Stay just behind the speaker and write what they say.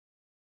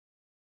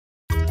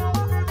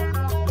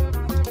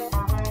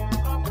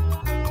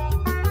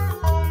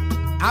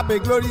abe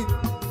glory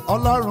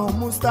ọlọ́run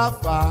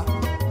Mustapha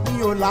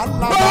ní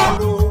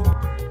ọ̀làlábàrò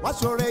wọ́n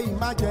ṣoore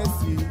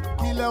emergency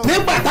kílẹ̀ òun.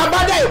 nígbà tá a bá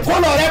dá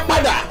ìkólọ rẹ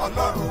padà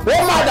ó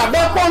máa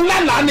dàbẹ́ pọ́ ńlá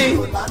lánìí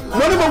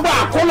lórí gbogbo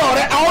àkólọ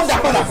rẹ a ó dà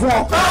padà fún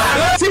ọ.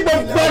 tí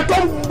gbogbo ẹ tó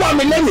ń gbọ́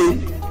mi lẹ́nìí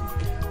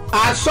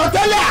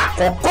àsọtẹ́lẹ̀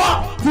àkọ́kọ́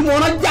tí mo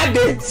rán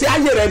jáde sí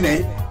ayé rẹ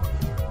nìyí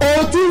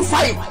o ti ń fa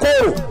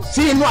ìkorò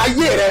sí inú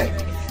ayé rẹ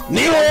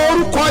ní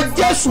orúkọ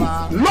Jésù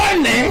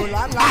lónìí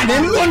àní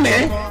lónìí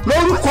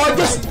lórúkọ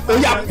Jésù ó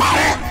yá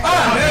parẹ́.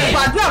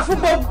 gbàdúrà fún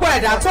gbogbo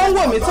ẹ̀dá tó ń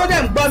wò mí tó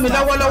dẹ̀ ń gbọ́ mi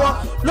lọ́wọ́lọ́wọ́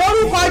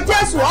lórúkọ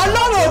Jésù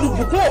ọlọ́run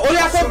olùbùkún ó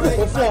yá kó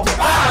bùkún fún ọ.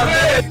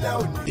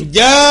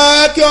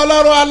 ǹjẹ́ kí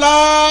ọlọ́run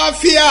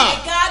àlàáfíà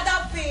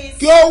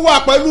kí ó wà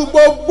pẹ̀lú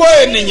gbogbo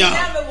ènìyàn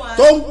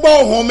tó ń gbọ́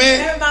ohùn mi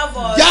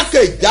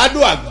jákèjádò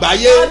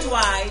àgbáyé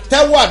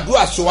tẹ́wọ́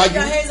àdúrà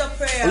síwájú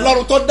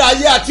ọlọ́run tó dá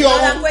ayé àti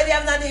ọ̀run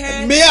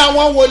mi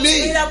àwọn wòlíì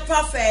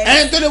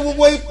ẹni tó ní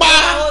gbogbo ipá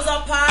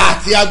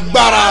àti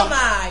agbára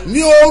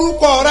ní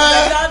orúkọ rẹ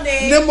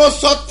ni mo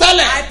sọ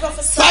tẹ́lẹ̀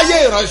sáyé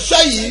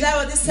ìránṣẹ́ yìí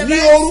ní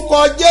orúkọ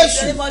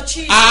Jésù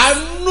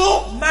àánú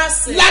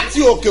láti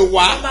òkè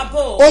wá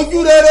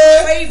ojú rere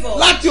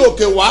láti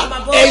òkè wá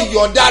ẹ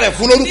yọ̀ǹda rẹ̀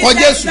fún lórúkọ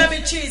Jésù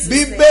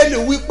bíbélì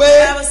wípé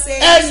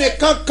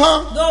ẹnìkankan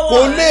kò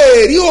lè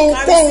rí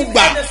ohunkóhun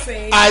gbà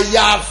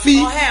àyàfi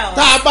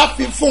tá a bá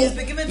fi fún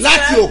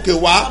láti òkè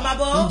wá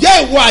ǹjẹ́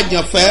ìwọ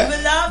àyànfẹ́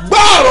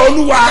gbọ́ ọ̀rọ̀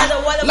Olúwa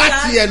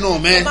láti ẹnu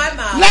mi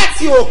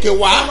láti òkè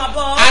wá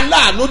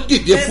aláàánú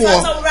dìde fún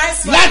ọ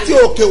láti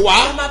òkè wá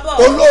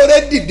olóore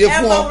dìde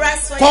fún ọ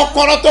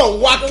kọ́kọ́rọ́ tó ń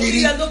wá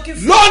kiri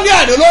lónìí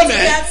àná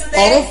lónìí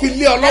ọ̀run fi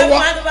lé ọ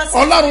lọ́wọ́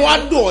Ọlọ́run á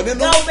dùn ọ́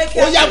nínú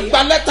ó yá gba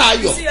lẹ́tà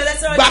ayọ̀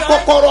gba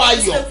kọ́kọ́rọ́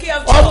ayọ̀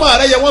ọmọ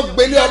rẹ yẹ wọ́n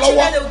gbélé ọ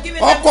lọ́wọ́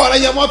ọkọ rẹ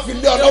yẹ wọ́n fi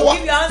lé ọ lọ́wọ́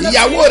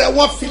ìyàwó rẹ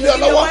wọ́n fi lé ọ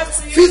lọ́wọ́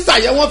físà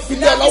yẹ wọ́n fi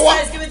lé ọ lọ́wọ́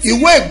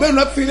ìwé ìgbénu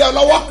náà fi lé ọ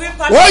lọ́wọ́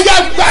ó yá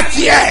gbà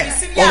tiẹ̀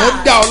ọ̀run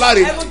dá ọ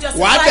láre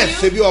wàá dẹ̀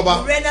ṣe bí ọba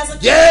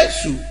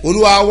Jésù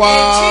Olúwa wa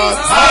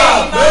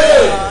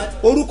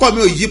orúkọ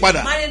mi ò yí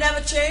padà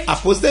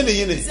àpòstélì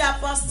yìí ni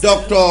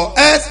Dr.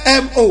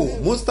 SMO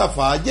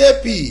Mustapha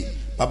JP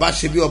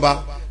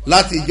Babasebioba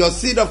láti ìjọ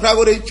Seed of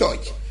Calvary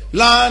Church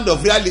Land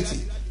of Reality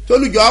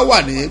tólùjọ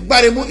wà ní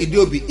Gbáremú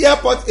Ìdíòbí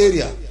airport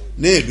area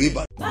ní ìlú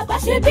Ìbàdàn.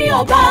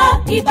 Babasebioba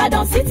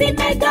Ìbàdàn City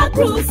Mega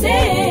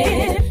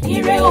Crusade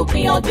ire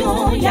òpin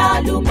ọdún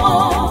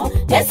yálùmọ́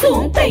Jésù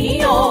ń pè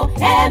yín o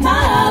ẹ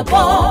máa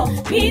bọ̀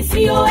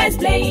PCOS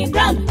playing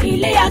ground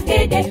ilé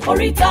akéde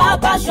oríta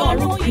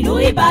Báṣọ̀run ìlú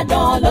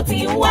Ìbàdàn ló ti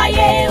ń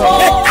wáyé o.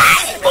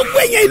 gbogbo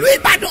èèyàn ìlú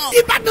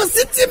Ìbàdàn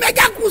City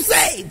Mega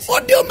Crusade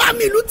òde o máa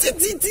mi ìlú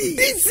títí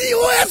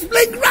PCOS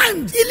playing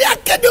ground ilé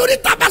akéde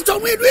oríta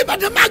Báṣọ̀run ìlú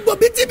Ìbàdàn máa gbọ́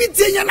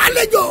bítíbitì èèyàn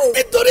lálejò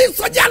nítorí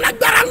ìsọjí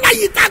alágbára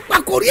láyé tá a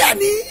pàkórí ẹ̀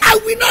ní I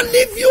will not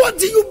leave you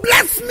until you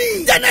bless me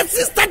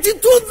Genesis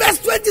 32 verse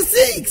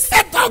 26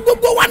 ẹ̀tọ́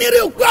gbogbo wa ní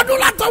rẹ̀ òkú ọdún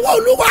látọwọ́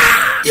Olúwa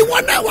ìwọ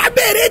náà wà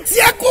bẹ̀rẹ̀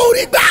tiẹ̀ kó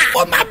rí gbà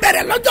ó máa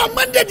bẹ̀rẹ̀ lọ́jọ́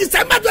Monday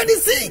December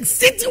 26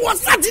 títí wọ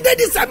Saturday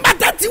December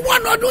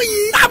 31 ọdún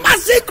yìí tá a máa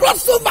ṣe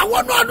crossover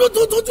wọnú ọdún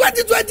tuntun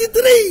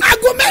 2023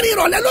 aago mẹ́rin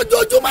ìrọ̀lẹ́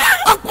lójoojúmọ́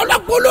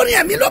ọ̀pọ̀lọpọ̀ olórin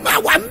ẹ̀mí ló máa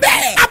wà ń bẹ̀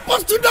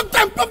Apostle Dr.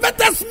 and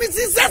Prophetess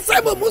Mrs.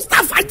 SMO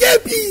Mustapha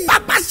JP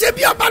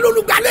Babasebioba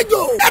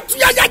lólùgbàlejò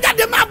ẹ̀túyàyà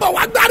jáde máa bọ̀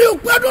wá gbárí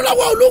òkú ọdún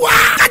lọ́wọ́ Olúwa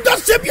kájọ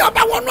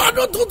Sebioba wọnú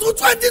ọdún tuntun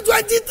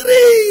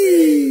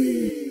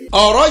 2023.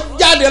 ọ̀rọ̀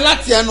jáde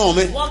láti ẹnu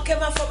mi What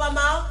came out from my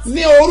mouth?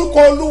 ní orúkọ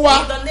Olúwa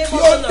tí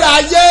ó dá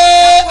ayé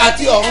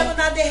àti ọ̀run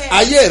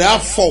ayé rẹ̀ á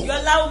fọ́ Your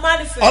life will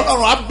manifest.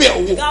 Ọlọ́run á bẹ̀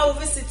wò God will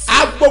visit you.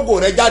 á gbógo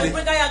rẹ̀ jáde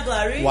Bring out your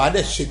glory. wàá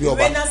dẹ̀ ṣe bí ọba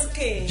Reign as a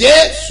king.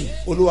 Jésù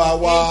Olúwa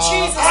wa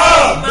In Jesus'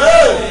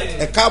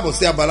 name. ẹ káàbọ̀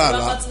sí abala àlá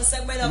Welcome to the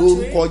segment of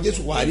lórúkọ dream.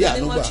 Jésù wàá rí In the name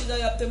àánú of gbà Jesus,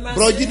 you have the mercy.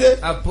 Bùrọ̀jídé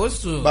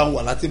Apostle. bá ń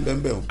wà láti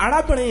bẹ́ẹ̀ o.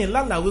 arábìnrin yìí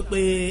lálàá wípé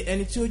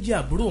ẹni tí ó jẹ́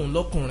àbúrò òun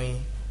lọ́kùnrin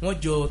wọ́n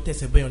jọ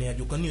tẹsẹ̀ bọ ìrìn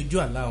àjò kan ní ojú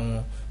àlá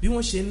wọn bí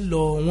wọ́n ṣe ń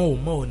lọ wọn ò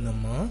mọ ọ̀nà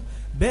mọ́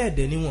bẹ́ẹ̀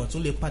dẹ̀ ni wọ́n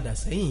tún lè padà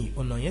sẹ́yìn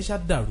ọ̀nà yẹn ṣá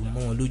dàrú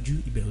mọ́ wọn lójú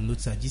ìbẹ̀rù ló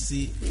tají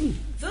sí.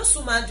 Those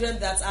women dreamed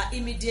that her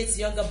immediate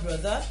younger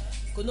brother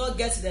could not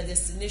get to their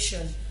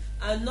destination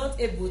and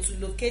not able to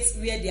locate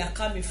where they are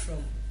coming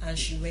from, and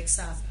she wakes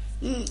up.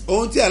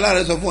 ohun tí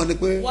aláàrẹ sọ fún ọ ni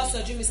pé What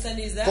your dream is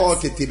telling is that kọ́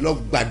tètè lọ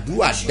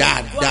gbàdúrà you should go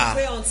and dáadáa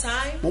pray on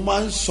time. mo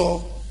máa ń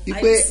sọ I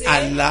wípé say,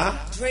 àlá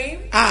dream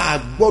a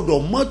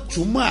gbọ́dọ̀ mọ̀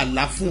túmọ̀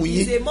àlá fún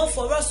is yín a more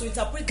for us to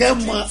interpret kẹ́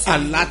the mọ dream to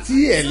àlá you, tí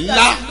ẹ̀ so ńlá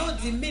that you know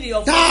the meaning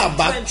of tá a what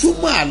bá you dreamt.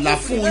 túmọ̀ àlá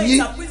If we fún don't yín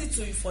interpret it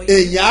to you for you,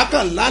 èèyàn á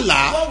kàn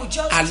lálàá what we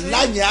just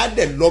àlá dream, yẹn á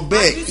dẹ̀ lọ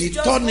bẹ́ẹ̀ and you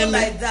just ìtọ́ni go ni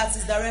like that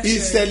is direction.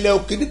 ìṣẹ̀lẹ̀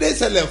òkè dídé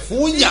ìṣẹ̀lẹ̀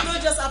fún It yàn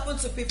don't just happen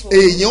to people.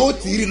 èèyàn ó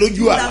ti rí lójú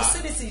You àlá have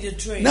seen it in your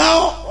dream. náà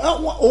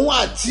òun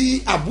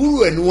àti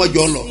àbúrò ẹ̀ ni wọ́n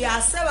jọ lọ Yeah,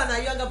 Sarah and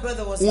her younger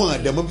brother was wọn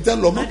àdẹ̀mọ́ ibi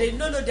tán lọ mọ́ and they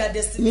don't know their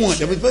destination. wọn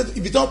àdẹ̀mọ́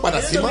ibi tán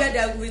padà They sí don't know mọ́ where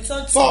they will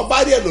return to. fọ́ ọba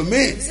rí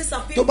ẹlòmíì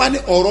tó bá ní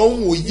ọ̀rọ̀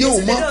òun ò yé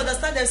òun They mọ́ don't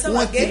understand themselves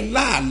wọ́n ti again.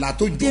 láàlá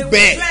tó They jó will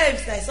bẹ́ẹ̀ dream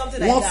like something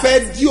like wọ́n that.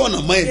 fẹ́ dí ọ̀nà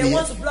mọ́ They ènìyàn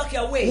want to block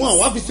your ways. wọn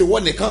àwọn àfi ṣe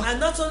wọ́n nìkan And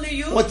not only opposing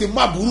you. wọ́n ti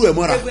má burú ẹ̀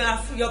mọ́ra. They will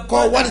have your kọ́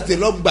brother. wá tètè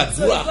lọ gbàdúrà.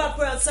 So you go and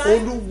pray on time.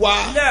 olúwa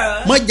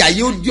Learn. mọ̀jà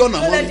yóò di ọ̀nà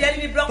Don't mọ́ let the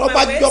enemy mi. block tọ́ba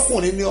my ways.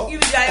 jọkùnrin ni ọ If you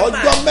are a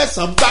man. ọjọ́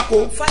mẹ́sàn-án gbáko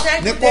Father,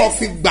 ní good kò days.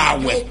 fi gbà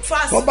àwẹ̀. You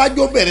fast. tọ́ba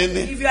jóbìnrin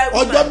ni If you are a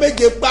woman. ọjọ́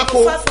méje gbáko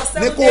You fast for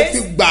 7 ní kò days. fi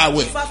gbà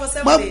àwẹ̀. You fast for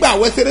 7 má days. gbà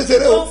àwẹ̀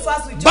ṣeréṣeré o. Don't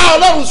fast with bá joy.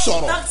 ọlọ́run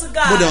sọ̀rọ̀ Talk to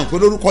God. mo dẹ̀ pé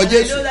lórúkọ And I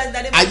jésù know that in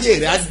the name of ayé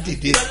rẹ̀ á Jesus,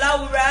 dìde. your love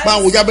will rise. bá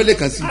àwọn jábẹ́lẹ̀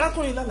kan sí.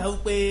 arákùnrin lálàá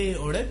wípé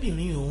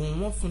ọ̀rẹ́bìnrin òun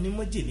wọ́n fún ní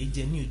mọ́jèlé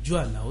jẹ ní ojú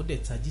àlá ó dẹ̀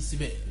tají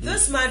síbẹ̀.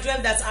 This man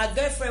dreamt that her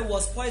girlfriend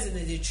was poisoned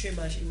in the dream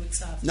and she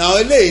wakes up.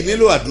 náà eléyìí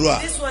nílò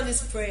àdúrà. This one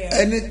is prayer.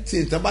 ẹni tí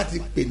ìtàn bá ti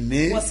pè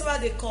ní Whatever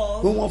they pé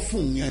call wọ́n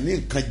fún yàn ní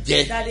nǹkan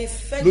jẹ that they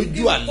fed lójú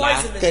people àlá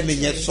poison in the kẹ́ni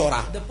yẹn dream,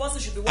 sọ́ra the person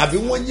should be àbí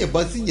watchful. wọ́n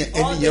yìnbọn sí yẹn Or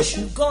ẹni they yẹn kú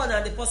should gone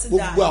and the person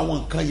gbogbo died. àwọn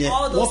nǹkan yẹn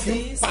All wọ́n those fi ń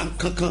things, pa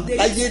nǹkan kan they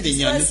láyé used to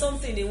ènìyàn destroy ni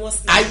something in one's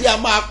life. ayé a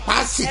máa pa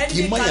á sì kí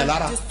Enemy mọ́yàn can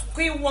lára destroy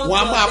one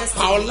wọ́n a to máa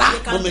destiny. pa ọlá They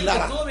can mọ́ mi give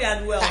lára you glory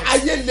and wealth.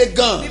 ayé le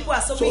gan People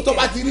are so so tó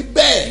bá wicked. ti rí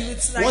bẹ́ẹ̀ If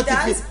it's like wọ́n ti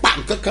fi that, pa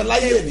nǹkan kan láyé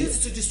they ènìyàn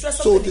used to destroy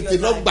so something in tètè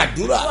your lọ life.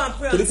 gbàdúrà Go and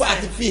pray on torí pé a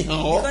time. ti fi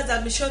hàn ọ́ Because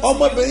I'm sure to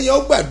ọmọbìnrin yẹn ó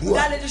gbàdúrà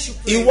that lady should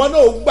pray. ìwọ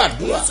náà ó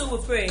gbàdúrà You too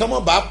will pray. kọ́mọ́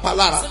bá pa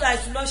lára So that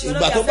you know she will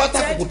ìgbà not tó be bá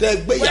affected. tàkùkù tẹ́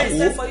gbéyàwó When it's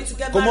time for you to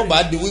get kọ́mọ́ bá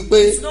married, di wípé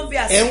it's not be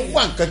a ẹ̀ ń sin.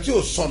 wá nǹkan tí ò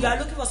You sọnù are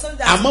looking for something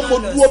that's àmọ́ mo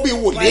not dúró bí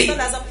lost. wòlíì But I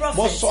stand as a prophet.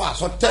 mo sọ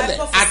àsọtẹ́lẹ̀ I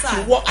prophesy.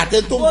 àtiwọ́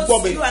àtẹ̀tó ń Both gbọ́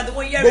mi you and the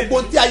one hearing gbogbo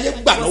me. tí ayé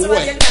gbà lọ́wọ́ Whatever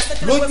ẹ̀ the enemy has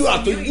taken away lójú from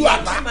àtọ́jú you,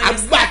 àtà you and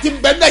àgbà tí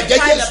bẹ́ẹ̀ náà jẹ́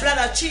By the jésù blood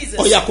of Jesus.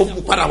 ọ̀yà kò mú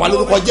padà wá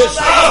lórúkọ Recover jésù in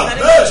the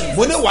name of Jesus.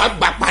 mo ní wàá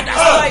gbà padà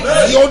Recover.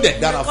 yóò dẹ̀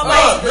dára fún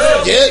Recover in the name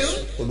of jésù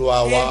olúwa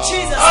wa. In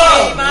Jesus'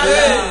 name,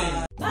 amen.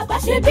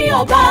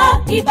 Babasebioba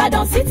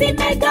Ìbàdàn City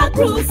Mega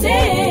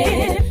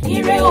Crusade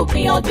ire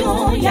òpin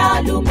ọdún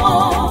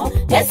yálùmọ́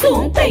Jésù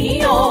ń pè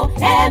yín o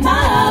ẹ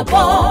máa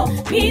bọ̀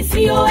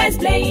PCOS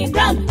playing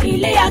ground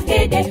ilé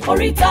akéde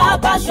oríta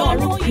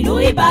Báṣọ̀run ìlú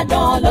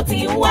Ìbàdàn ló ti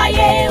ń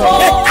wáyé o.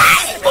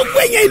 gbogbo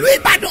èèyàn ìlú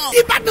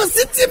Ìbàdàn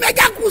City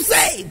Mega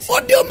Crusade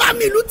òde o máa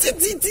mi ìlú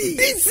títí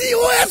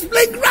PCOS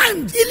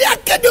playground ilé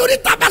akéde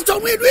oríta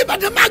Báṣọ̀run ìlú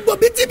Ìbàdàn máa gbọ́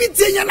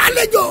bítíbitì èèyàn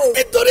lálejò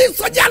nítorí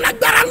ìsọjí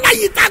alágbára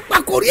láyé tá a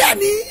pàkórí ẹ̀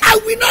ní I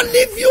will not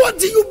leave you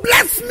until you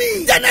bless me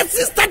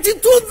Genesis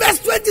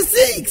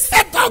 32:26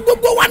 ẹ̀tọ́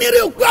gbogbo wa ní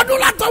rẹ̀ òpin ọdún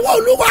látọwọ́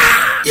Olúwa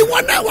ìwọ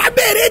náà wà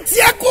bẹ̀rẹ̀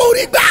tiẹ̀ kó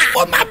rí gbà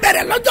ó máa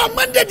bẹ̀rẹ̀ lọ́jọ́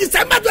Monday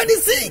December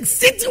 26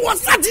 títí wọ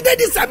Saturday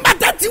December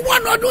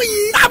 31 ọdún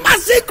yìí tá a máa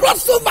ṣe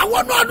crossover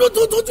wọnú ọdún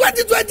tuntun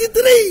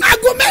 2023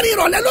 aago mẹ́rin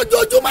ìrọ̀lẹ́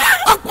lójoojúmọ́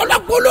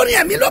ọ̀pọ̀lọpọ̀ olórin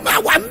ẹ̀mí ló máa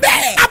wà ń bẹ̀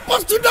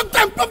Apostle Dr.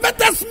 and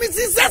Prophetess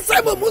Mrs.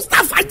 S.M.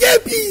 Mustapha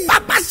J.B.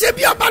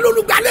 Babasebioba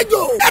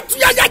lólùgbàlejò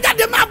ẹ̀túyàyà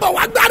jáde máa bọ̀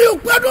wá gbárí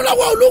òpin ọdún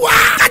lọ́wọ́ Olúwa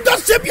kájọ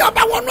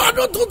Sebioba wọnú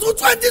ọdún tuntun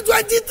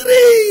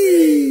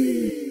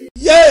 2023.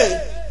 yé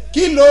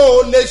kí ló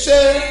lè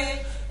ṣe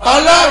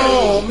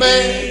ọlọ́run mi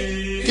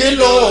kí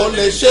ló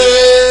lè ṣe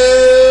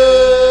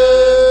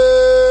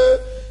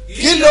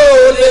kí ló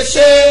lè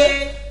ṣe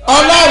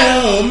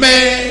ọlọ́run mi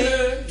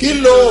kí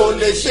ló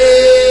lè ṣe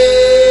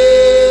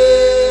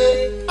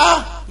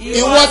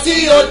ìwọ tí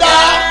o dá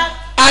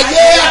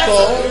ayé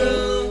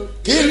àtọ̀run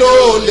kí ló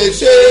lè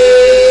ṣe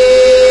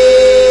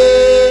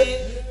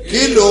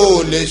kí ló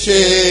lè ṣe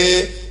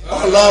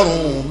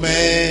ọlọ́run mi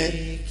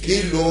kí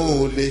ló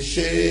lè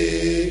ṣe.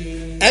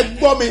 ẹ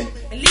gbọ́ mi.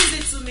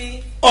 Listen to me.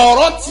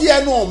 ọ̀rọ̀ tí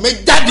ẹnu mi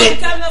jáde. What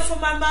came out from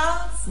my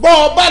mouth? bọ́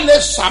ọ bá lè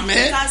sàmì.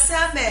 Can say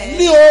amen.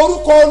 ní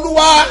orúkọ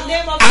olúwa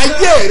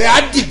ayé rẹ̀ á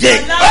dìde.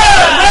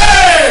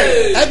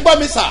 ẹ gbọ́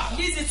mi sà.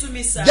 Listen to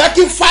me, sir. jẹ́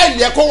kí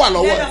fáìlì ẹ kó wà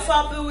lọ́wọ́ Let ẹ. the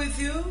file be with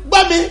you.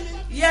 gbọ́ mi.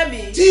 Hear me.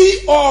 tí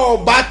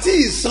ọba tí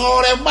ìsan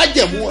ọrẹ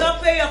májẹ̀mú You ẹ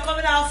don't pay your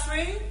coming out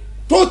free.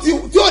 tí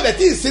ò dẹ̀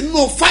tí ì sí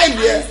nínú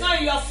fáìlì ẹ. And it's not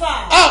in your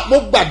file. mo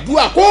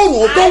gbàdúrà kó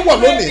òrùn tó wọ̀ I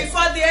pray lónìí.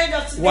 before the end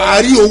of today.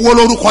 wàá rí owó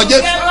lórúkọ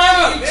Get jésù.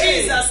 money in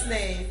Jesus'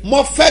 name. mo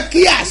fẹ́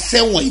kí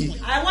àṣẹ wọ̀nyí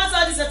I want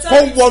all this kó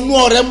authority. wọnú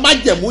ọrẹ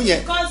májẹ̀mú yẹn.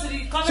 Because the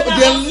so coming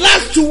the out.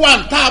 last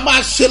one tá a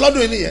máa ṣe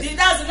lọ́dún yìí nìyẹn.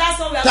 That's the last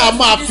one we are tá a going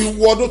máa to fi do this.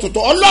 wọ ọdún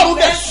tuntun ọlọ́run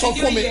dẹ̀ sọ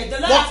fún mi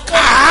wọ́n kà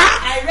á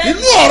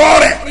nínú ọ̀rọ̀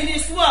rẹ̀ In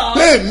his word.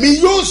 pé mi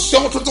yóò ṣe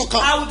ohun tuntun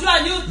kan I will do a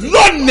new thing.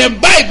 lónìí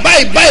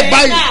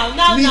báyìí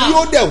Now, ni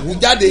yóò dẹ̀ wú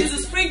jáde This is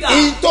spring out.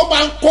 èyí tó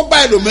máa ń kó bá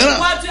ẹlòmíràn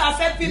What to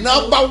affect people?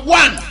 number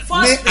one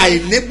ní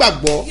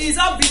àìnígbàgbọ́ Is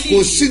unbelief.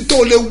 kò sí tó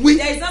lè wí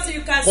There is nothing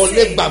you can kò say.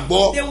 lè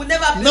gbàgbọ́ They will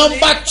never believe.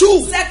 number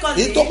two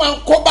Secondly, èyí tó máa ń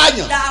kó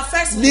báyàn that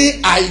affects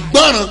ní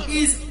àìgbọ́ràn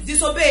is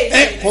disobeying.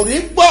 kò ní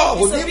gbọ́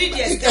kò ní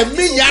Disobedience.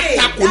 ẹ̀mí yẹn á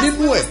takò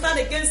nínú ẹ̀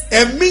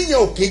ẹ̀mí yẹn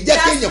ò kì í jẹ́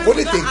kéèyàn kó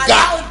lè tè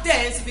ga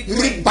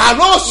rìbá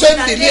náà ṣe ń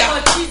dìlé à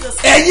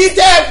ẹ̀yin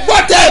tẹ́ ẹ gbọ́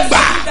tẹ́ ẹ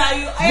gbà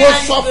mo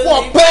sọ fún ọ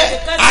pé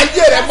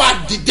ayé rẹ máa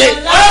dìde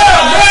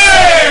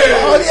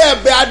orí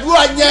ẹ̀bẹ̀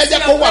àdúrà yẹn ẹ jẹ́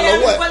kó wà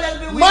lọ́wọ́ ẹ̀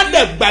má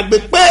dẹ̀ gbàgbé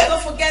pé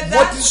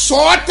mo ti sọ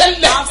ọ́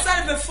tẹ́lẹ̀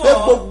pé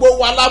gbogbo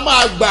wa la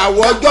máa gbà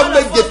àwọn ọjọ́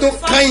méje tó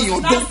kẹ́yìn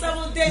ọdún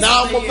náà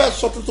mo fẹ́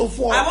sọ tuntun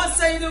fún ọ mo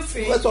fẹ́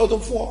sọ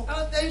tuntun fún ọ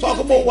sọ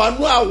pé mo wà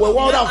ní àwẹ̀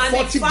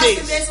 140 days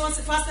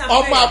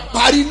ọmọ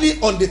àparí ní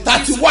on the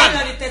 31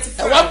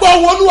 ẹ wá gbọ́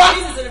owó olúwa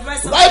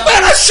wà á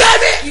bẹ̀rẹ̀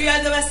sẹ́ni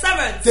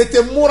tètè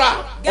múra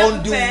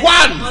on the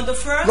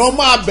 1 lọ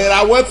máa bẹ̀rẹ̀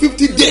àwẹ̀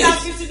 50 days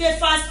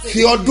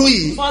kí ọdún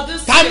yìí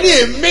ta ni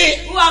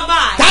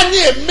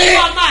èmi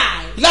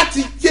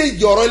láti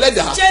change ọ̀rọ̀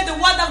ẹlẹ́dàá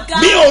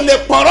mi ò lè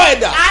pọ̀rọ̀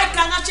ẹ̀dá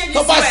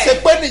tó bá ṣe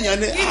pé nìyẹn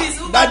ni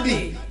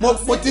dadi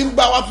mo ti ń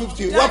gba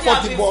 150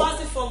 140 bọ̀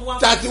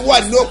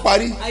 31 ní ó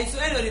parí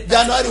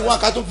January 1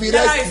 ká tó fi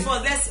rẹ́sì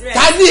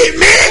ta ni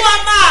èmi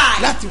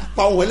láti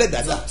pa òun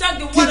ẹlẹ́dàá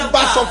tí n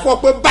bá sọ fún ọ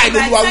pé báyìí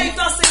ló wà wí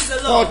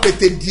kọ́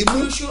tètè dì mú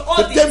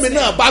tètè mi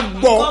náà bá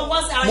gbọ́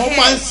mo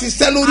máa ń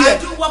ṣiṣẹ́ lórí ẹ̀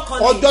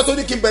ọjọ́ tó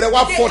ní kí n bẹ̀rẹ̀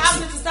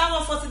 140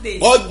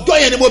 ọjọ́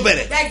yẹn ni mo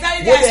bẹ̀rẹ̀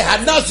mo lè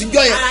announce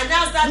ọjọ́ yẹn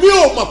mi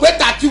ò mọ̀ pé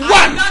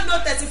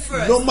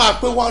 31 ló máa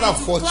pé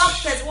 140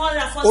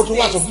 ó tún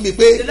wá sọ fún mi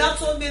pé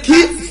kí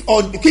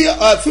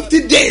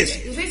 50 days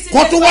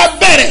kó tún wá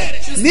bẹ̀rẹ̀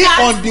ní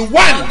on the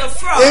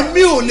 1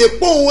 èmi ò lè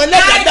pọ́n òun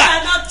ẹlẹ́dàá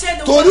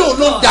torí òun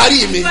ló ń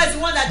darí mi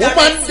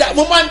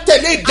mo máa ń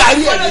tẹ̀lé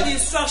ìdarí ẹ̀ mi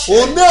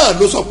òun náà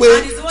ló sọ pé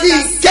kí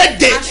n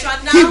kéde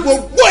kí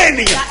gbogbo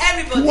ènìyàn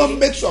kí wọ́n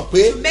make sure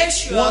pé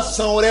wọ́n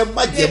san ọrẹ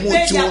májẹ̀mú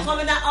tiwọn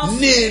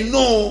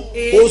nínú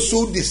oṣù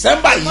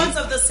December yìí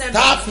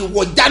tá a fi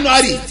wọ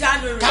January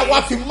ká wá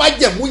fi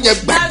májẹ̀mú yẹn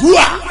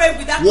gbàdúrà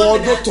wọ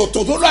ọdún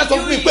tuntun tó lọ́wọ́ sọ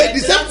fún mi pé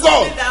December sọ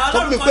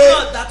fún mi pé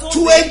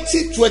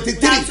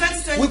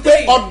 2023 wípé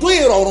ọdún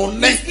ìrọ̀rùn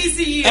ní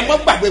ẹ má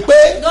gbàgbé pé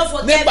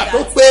nígbà tó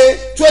pé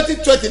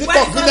 2020 ní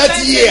convenient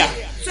year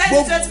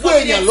gbogbo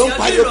èèyàn ló ń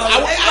pariwo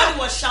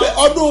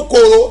ọdún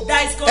kòrò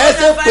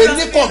ẹsẹ̀ pé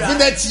ní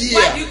convenient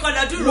year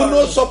mo ló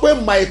sọ pé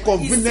my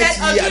convenient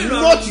year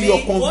not your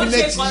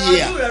convenient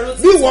year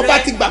bí wọ́n bá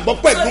ti gbàgbọ́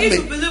pẹ̀lú mi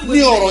ní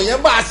ọ̀rọ̀ yẹn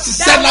bá a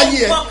ṣiṣẹ́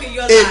láyé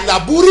ẹ̀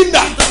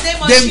èlàbúrínà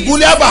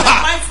dèngúlẹ́bàá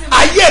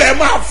ayé rẹ̀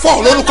máa fọ́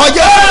lórúkọ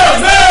Jésù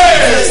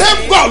ṣé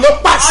gbọ́ ló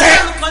pàṣẹ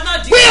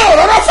pé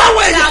òróró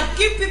fáwọn èèyàn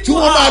tí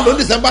wọ́n máa lò ní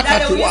December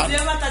 31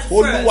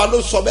 Olúwa ló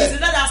sọ bẹ́ẹ̀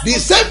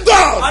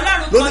December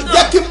ló ní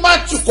jẹ́ kí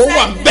Matthew kó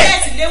wà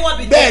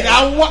bẹ́ẹ̀ ni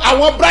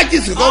àwọn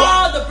branches kan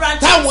wà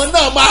táwọn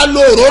náà máa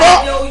lo òróró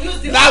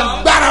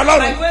lágbára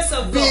Ọlọ́run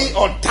bí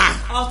ọ̀tá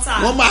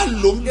wọ́n máa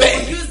lò ń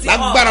bẹ́ẹ̀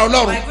lágbára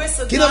Ọlọ́run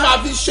kí ni wọ́n máa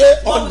fi ṣe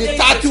on the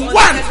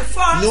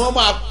 31 ni wọ́n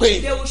máa pè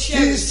kí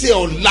n ṣe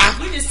ọ̀la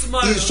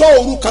ìṣọ́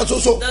òru kan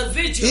ṣoṣo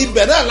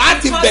ibẹ̀ náà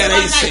láti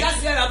bẹ̀rẹ̀ ìsìn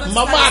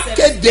màmá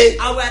kéde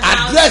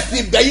àdírẹ́sì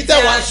ibẹ̀ yìí tẹ̀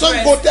wá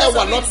Ṣàngó tẹ̀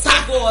wá lọ́tà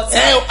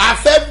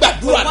àfẹ́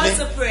gbàdúrà ni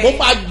mo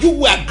máa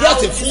júwe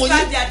àdírẹ́sì fún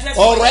yín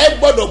ọ̀rọ̀ ẹ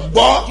gbọ́dọ̀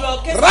gbọ́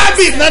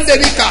rábì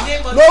nàndẹ̀ríkà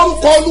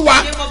lórúkọ Olúwa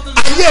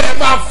ayé rẹ̀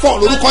máa fọ́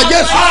lórúkọ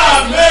Jésù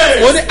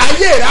òní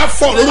ayé rẹ̀ á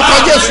fọ́ lórúkọ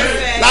Jésù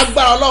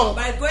lágbára Ọlọ́run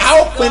a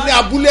ó pè ní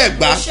abúlé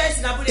Ẹ̀gbá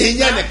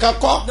ìyẹn nìkan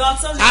kọ́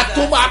a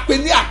tún máa pè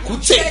ní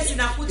Àkútè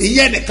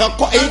ìyẹn nìkan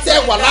kọ́ èyí tẹ́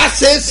wà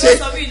láṣẹ́ṣe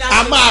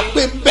a máa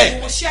pè ń bẹ̀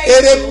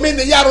èrè mi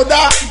ní Yaroda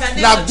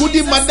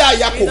làgúdí mọ́dá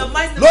àyàkó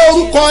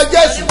lórúkọ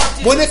Jésù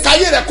mo ní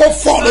káyé rẹ̀ kó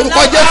fọ́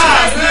lórúkọ Jésù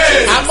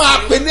a máa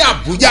pè ní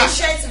Àbújá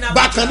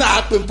bákan náà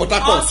a pè ní Port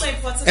Harcourt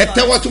ẹ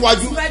tẹ́wọ́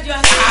síwájú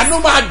àánú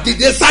máa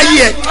dìde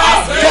sáyé ẹ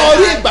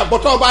sọrí ìgbàgbọ́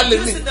tó o bá lè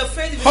ní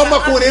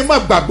ọmọkùnrin mọ̀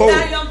gbàgbọ́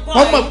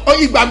o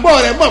ìgbàgbọ́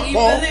rẹ̀ mọ̀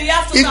pọ̀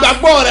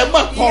ìgbàgbọ́ rẹ̀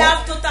mọ̀ pọ̀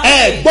ẹ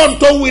gbọ́n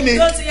tó wí ni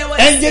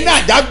ẹnjìnà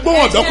àjà gbọ́n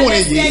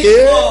ọ̀dọ́kùnrin yìí.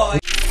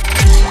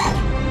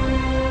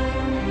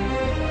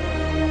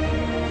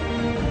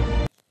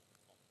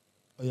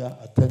 Oya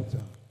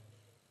attention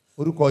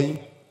orúkọ yín.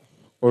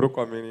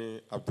 Orúkọ mi ni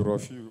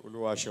Abdulrafi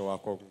Olúwaṣẹ́wà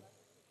Kọ́gun.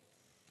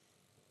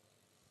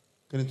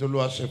 Kí ni tó ló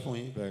wá ṣe fún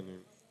yín. Bẹ́ẹ̀ni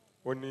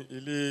ó ní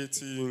ilé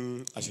tí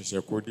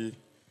àṣẹ̀ṣẹ̀ kó dé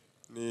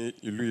ní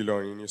ìlú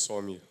Ìlọrin ní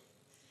sọ́mi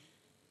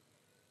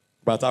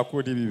gbàtà kó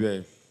débi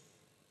bẹ́ẹ̀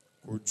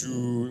kò ju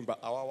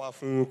àwa wá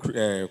fún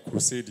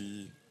crusade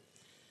yìí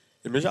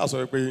èmi ṣáà sọ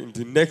pé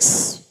the next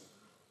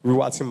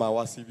wíwá tí màá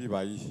wá sí bíbá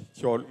yìí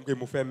kí ọ pé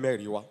mo fẹ́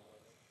mẹ́rin wá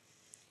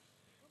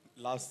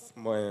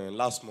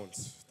last month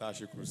tá a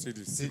ṣe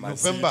crusade sí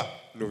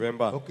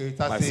November okay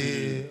tá a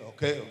ṣe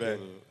okay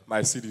bẹ́ẹ̀ni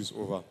my seed is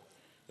over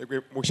pé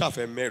mo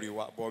ṣàfẹ́ mẹ́rin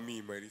wá bọ́ mi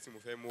ìmọ̀ èrè tí mo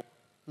fẹ́ mú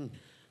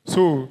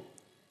so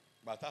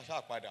bàtà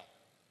ṣáà padà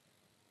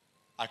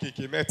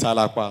àkèké mẹ́ta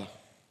la pa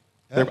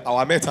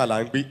àwa mẹ́ta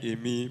là ń gbé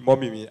èmi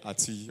mọ́mì mi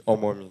àti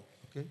ọmọ mi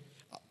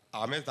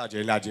àwa mẹ́ta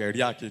jẹ́ ilé àjẹ́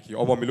rí àkèké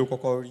ọmọ mi ló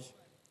kọ́kọ́ rí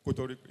kó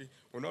tó rí pé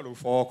òun náà ló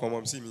fọwọ́ kan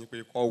mọ́ sí mi pé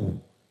kọ́ wò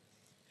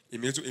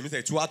èmi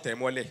tẹ̀ tú àtẹ̀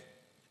mọ́lẹ̀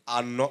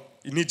àná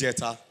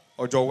níjẹta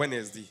ọjọ́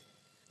Wednesday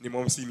ni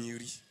mọ́ sí mi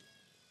rí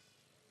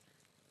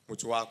mo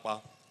tún wá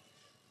pa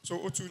so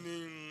ó tún ní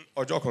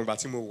ọjọ́ kan ìgbà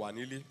tí mo wà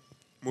nílé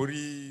mo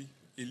rí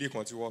ilé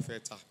kan tí wọ́n fẹ́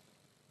tà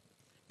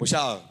mo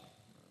ṣáà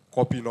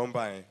kọ́pì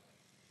nọ́mbà yẹn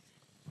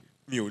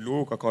mi ò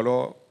lówó kankan lọ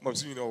mọ̀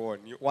sí mi náà wọ̀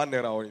ní $1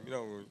 ọ̀rẹ́ mi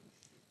náà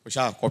mo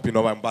ṣáà kọ́pì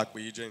nọ́mbà mi bá pe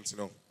agent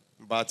náà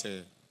mo bá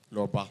tẹ̀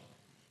lọ bá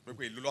mo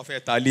pe ìlú lọ́fẹ́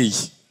ta lé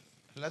yìí.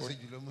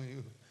 lásìkò ló mú yìí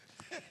o.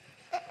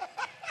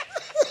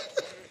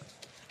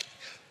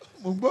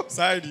 mo gbọ́.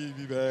 sáìdì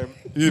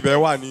ibibẹ̀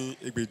wà ní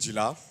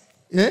Ẹgbẹ̀jìlá.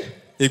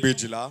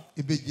 Ẹgbẹ̀jìlá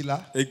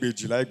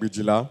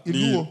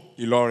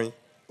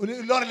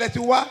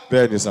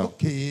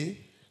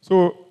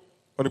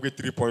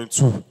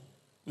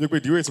ní ní pé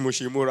ìdíwé tí mo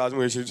ṣe múra tí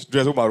mo ṣe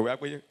dress ó máa rò wá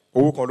pé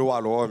owó kan ló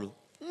wà lọ́wọ́ mi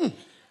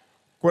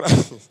kódà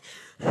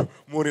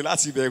mo rìn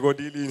láti ibẹ̀ gan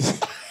délé ni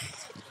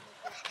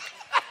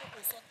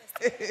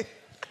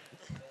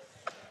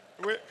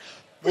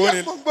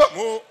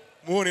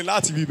mo rìn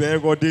láti ibẹ̀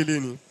gan délé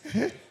ni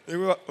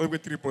wọ́n pé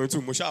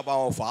 3.2 mo ṣáà bá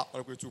wọn fà á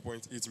wọ́n pé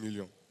 2.8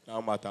 million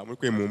náà máa tà mo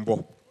pé mò ń bọ̀.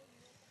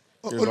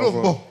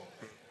 olóńgbò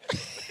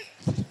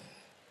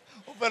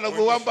ó fẹ́ lọ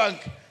gbé one bank.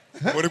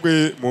 mo ní pé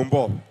mò ń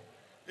bọ̀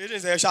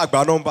agent ẹ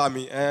ṣàgbá nọ́mbà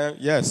mi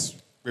yes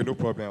pé no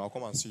problem I'll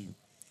come and see you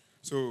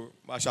so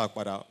má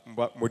ṣàpadà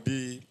mo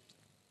dé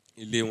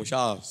ilé òun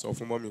ṣáà sọ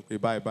fún mọ́mí pé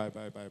bye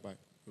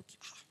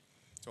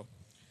so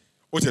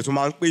ó tiẹ̀ tún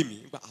máa ń pè mí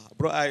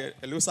bro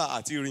hello sir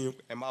àti rí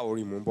ẹ má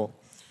wọrí mò ń bọ̀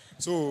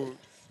so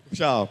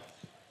ṣáà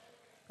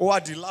ó wá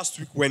di last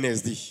week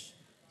Wednesday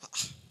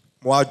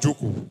mo wá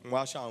jókòó mo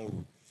wá ṣáà ń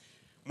rò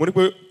mo ní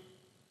pé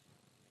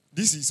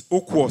this is ó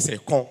kù ọ̀sẹ̀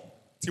kan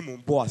tí mo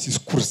ń bọ̀ àti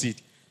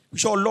crusade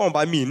iṣẹ́ ọlọ́run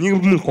bá mi ní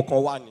mú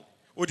kankan wá ni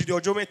odidi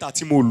ọjọ́ mẹ́ta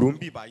tí mo lò ń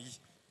bì báyìí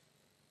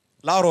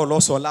láàárọ̀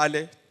lọ́sàn-án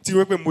lálẹ́ tí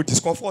wọ́n pé mo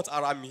discomfort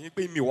ara mi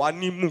pé mi wá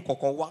ní mú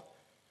kankan wá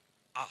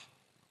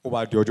ó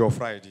bá di ọjọ́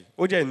Friday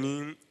ó jẹ́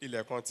ní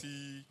ilẹ̀ kan tí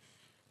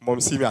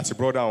mọ̀mísí mi àti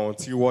brother wọn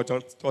tí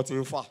wọ́n tó ti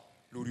ń fà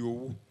lórí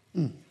owó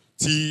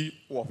tí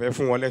wọ́n fẹ́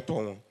fún wọn lẹ́tọ̀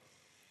wọn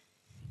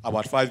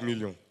about 5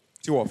 million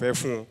tí wọ́n fẹ́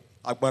fún wọn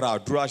agbára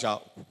àdúrà ṣá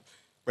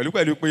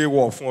pẹ̀lú pé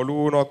wọ́n fún ọ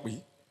lówó náà pé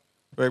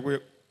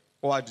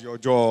ó wá di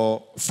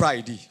ọjọ́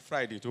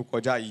Friday tó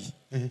kọjá yìí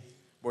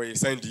but he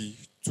send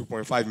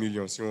 2.5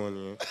 million sí wọn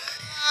nìyẹn.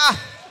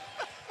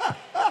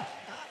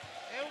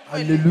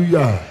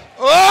 Hallelujah.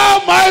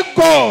 Oh my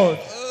God.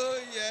 Oh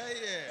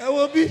yeah. Ẹ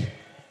wo bí.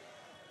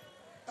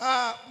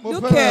 Mo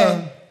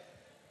fẹ́ràn.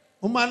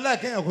 Mo máa ń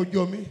like ẹ̀yàn kó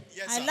jọ mí.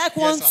 I like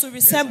one to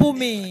resemble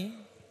me.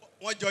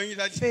 Wọ́n jọ yín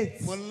dájú.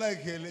 Faith. Mo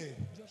like ele.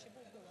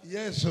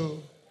 Yes o.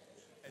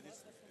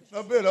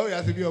 Lọ bẹ́ẹ̀ lọ́wọ́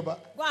yà sí bí ọba.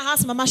 Go and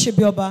ask Mama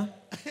Sebioba.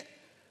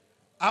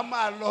 A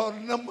máa lọ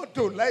ná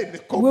mọ́tò láì ní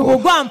kọ́kọ́. We will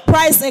go and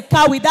price a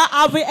car without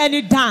having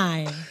any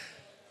dime.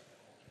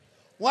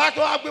 Wọ́n á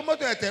tó wá gbé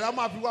mọ́tò ẹ̀tẹ̀ la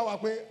máa fi wá wa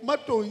pé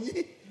mọ́tò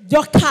yín.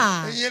 Your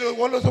car. Ẹ̀yin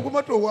wọ́n lọ sọ pé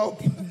mọ́tò wa o.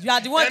 You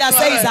are the one that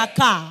says it's a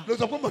car. Lọ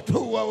sọ pé mọ́tò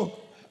wa o.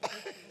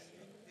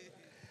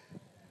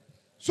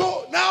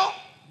 So now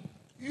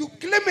you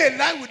claim a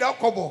line without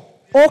kobo.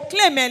 O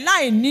claim ẹ̀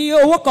láì ní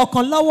owó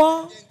kankan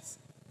lọ́wọ́.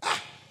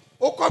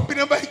 O kọ́ pin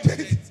number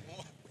agent.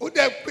 O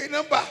dẹ̀ pin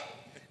number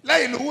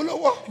láì lówó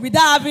lọ́wọ́.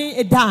 Without having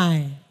a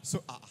dime.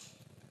 So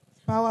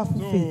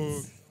Powerful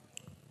faith.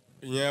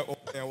 ìyẹn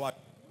ọ̀pẹ wa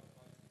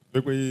pé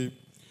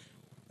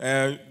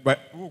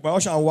gbogbo àwọn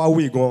ṣàn wá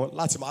wé gan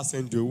láti máa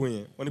send owó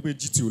yẹn wọ́n ní pé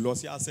GT ò lọ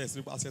sí access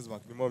nípa access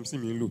bank ni mọ́mí sí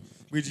mi ń lò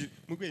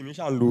pé èmi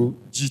ṣàn lo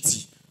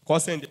GT kọ́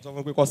send sọ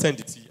fún pé kọ́ send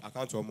ti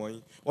àkáǹtì ọmọ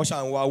yín wọ́n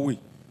ṣàn wá wé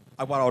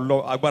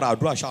agbára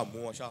àdúrà ṣàn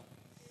mú wọn ṣá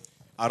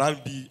around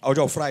bíi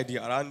ọjọ́ Friday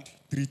around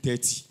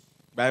 3:30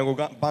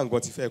 gbàyẹn bank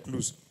gan ti fẹ́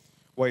close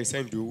wọ́n yìí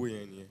send owó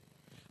yẹn nìyẹn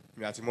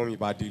mi àti mọ́mí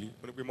bá délé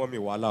wọ́n ní pé mọ́mí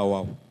wàhálà wà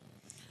o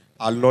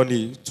àlọ́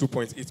ní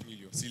 2.8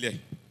 million sílẹ̀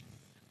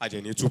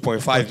àjẹ́ ní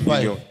 2.5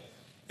 million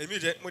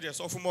mo jẹ́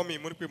sọ fún mọ́mí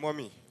mo ní pé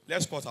mọ́mí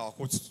let's cut our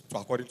coat to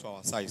according to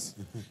our size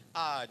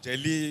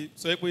àjẹ́lé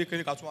sọ pé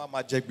kékeré ká tún wá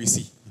máa jẹ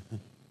gbèsè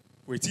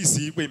kò tí ì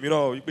sí pé èmi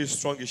náà wípé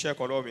strong iṣẹ́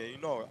kan lọ́wọ́ mi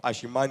ẹ̀yin náà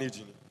àṣì manage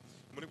ni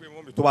mo ní pé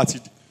mọ́mí tó bá ti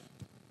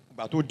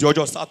gbà tó di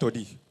ọjọ́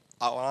Saturday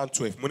around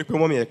 12 mo ní pé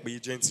mọ́mí ẹ̀ pé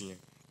agent yẹn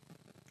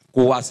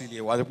kó wá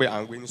sílé wá sí pé à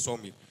ń gbé ní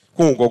sọ́mi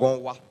kóhun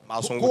gangan wá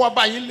máa sanwó kó wá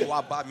bá yín lé kó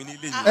wá bá mi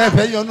nílé yìí ẹ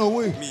fẹ́ yọnu owó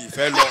yìí mi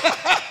ìfẹ́ lọ.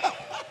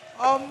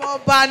 Ọmọ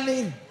bá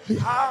ní.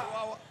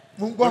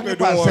 mo ń gbọ́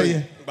nípa àṣẹ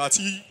yẹn. ìgbà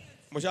tí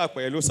mo ṣe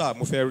àpẹẹrẹ ló sà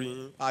mo fẹ́ rí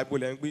yín àìbò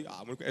lẹ́ ń gbé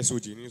àmú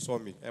SOG ní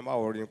sọ́mi ẹ má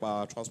wọrí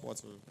nípa transport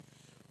yín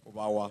kò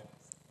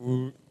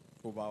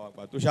bá wa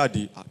gbà tó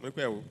ṣáàdì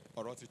àpẹẹrẹ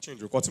ọ̀rọ̀ ti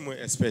change nǹkan tí mo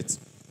expect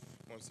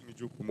mo sì mi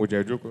jókòó mo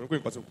jẹ́ jókòó nípa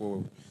nǹkan tó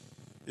kọ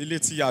ilé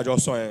tí àjọ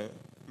sọ yẹn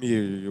mi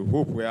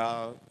hope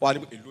wá ní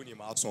èlò ni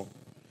màá san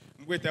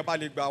mo gbé tẹ́ bá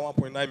lè gba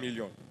 1.9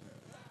 million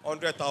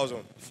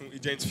 100,000 fún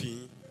agent fee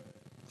yín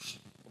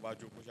kò bá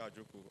jókòó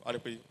ṣáàjókòó wá ní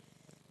pé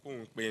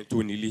òun pé ẹni tó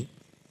nílé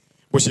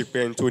bó ṣe pé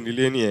ẹni tó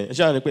nílé nìyẹn ẹ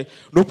ṣáà ní pé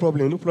no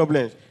problem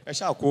ẹ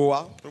ṣáà kó wa.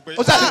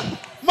 ó sáré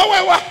mọ́wọ́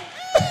ẹ wá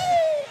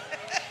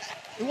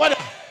ìwọ́dà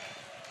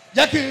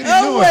jẹ́ kí n rí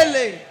inú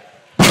ẹ̀.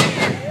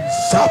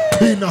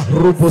 sapina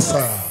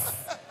robosa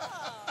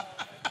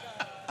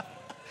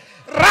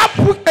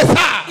rapu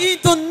esa. In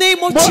the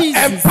name of Jesus.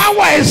 Mo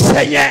empower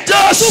ẹsẹ̀ yẹn.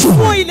 Jésù.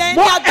 Mo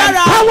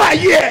empower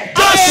yẹ.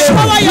 Jésù.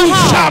 You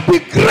shall be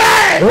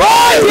great.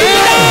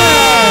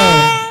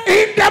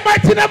 In the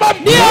mighty name of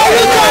ní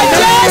orúkọ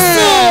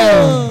Jésù.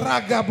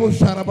 Ragabo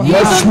Sharaba. In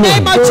the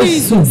name of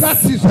Jesus.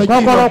 That is a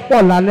kọ́kọ́rọ́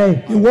pọ̀ lálẹ́.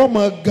 ìwọ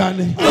máa ga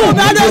ni. You will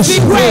never be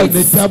great.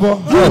 You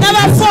will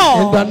never fall.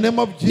 In the name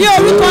of Jesus. ní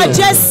orúkọ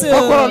Jésù.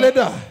 Kọ́kọ́rọ́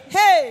lédà.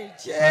 Hey,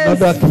 Jesus.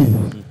 Another key.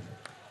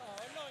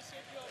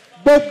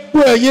 Gbogbo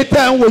ẹ̀yin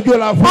tẹ́ ń wojú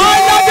la fún.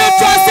 All of you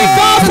trusting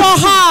God for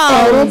house.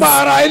 Ọ̀run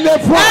máa ra ilé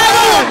fún. I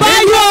will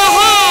buy your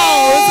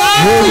house.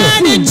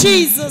 Amen in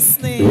Jesus'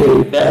 name.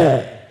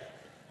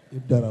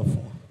 Ìdára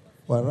fún ọ.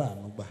 wàrà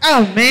ànúgbà.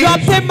 Amen. You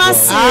obtain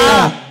mercy.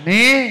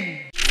 Amen.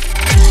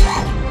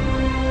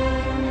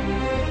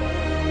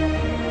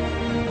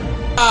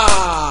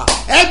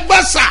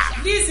 Ẹgbẹ́sà.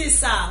 Listen,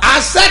 sir.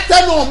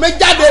 Àṣẹ́tẹ̀nù mi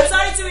jáde.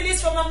 Authority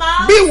released from my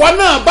mouth. Bí ìwọ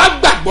náà bá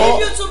gbàgbọ́. If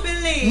you to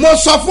believe. Mo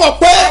sọ fún ọ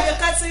pé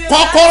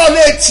kọ́kọ́rọ́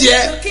lè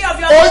tiẹ̀.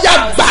 Ó yá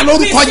gbà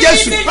lórúkọ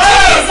Jésù.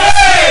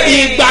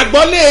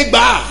 Ìgbàgbọ́ lè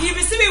gbà. You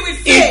receive it with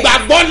faith.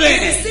 Ìgbàgbọ́ lè.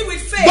 You receive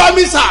with faith.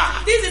 Gbọ́mísà.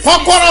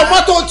 Kọ́kọ́rọ́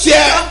mọ́tò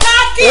tiẹ̀.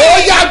 Ó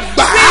yá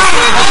gbà.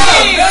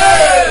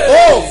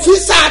 Ó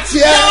físà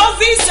tiẹ̀.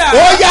 Ó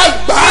yá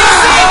gbà.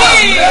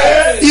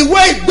 Ìwé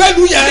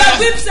ìgbẹ́lu yẹn.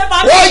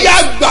 Ó yá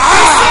gbà.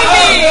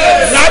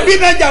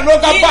 Rabinaja ló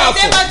ká bá a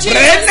fọ.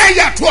 Rẹ́nẹ́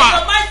yàtọ̀ a.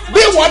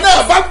 Bí wọn náà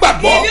bá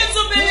gbàgbọ́.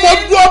 Mo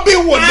dúró bí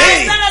wòlé.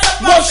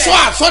 Mo sọ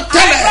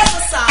àsọtẹ́lẹ̀.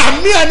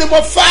 Àmì ẹni mo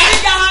fẹ́.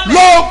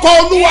 Lóòkọ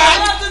Olúwa.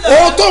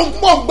 Ohun tó ń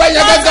pọ̀ gbẹ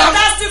yẹn gángan.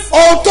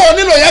 Ohun tó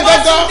nílò yẹn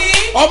gángan.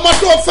 Ọmọ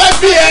tó fẹ́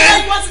bí ẹ.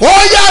 Ó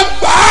yá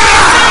gbà.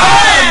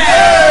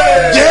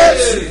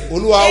 Jésù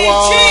Olúwa wa.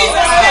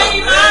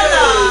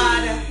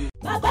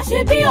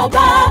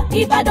 Babasebioba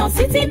Ìbàdàn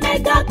City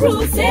Mega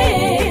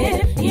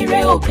Crusade ire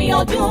òpin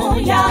ọdún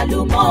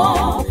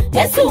yálùmọ́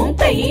Jésù ń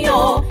pè yín o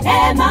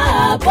ẹ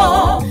máa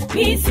bọ̀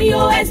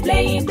PCOS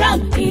playing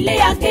ground ilé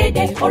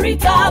akéde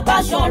oríta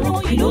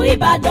Báṣọ̀run ìlú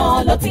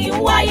Ìbàdàn ló ti ń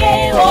wáyé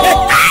o.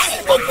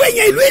 Gbogbo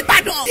èèyàn ìlú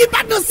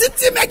Ìbàdàn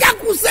City Mega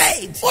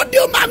Crusade òde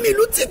o máa mi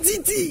ìlú títí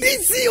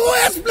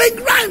PCOS playing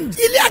ground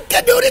ilé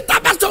akéde oríta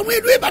Báṣọ̀run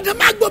ìlú Ìbàdàn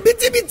máa gbọ́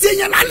bítíbitì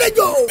èèyàn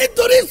lálejò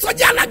nítorí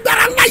ìsọjí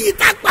alágbára láyé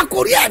tá a pa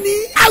kórí ẹ̀ ní.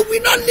 I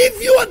will not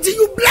leave you until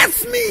you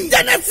bless me.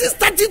 Genesis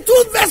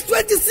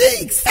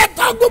 32:26.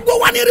 Ẹ̀tọ́ gbogbo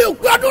wa ní rẹ̀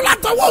òkú ọdún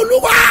látọwọ́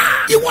Olúwa.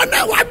 Ìwọ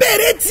náà wà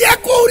bẹ̀rẹ̀ tiẹ̀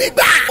kó rí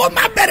gbà. Ó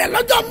máa bẹ̀rẹ̀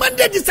lọ́jọ́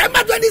Monday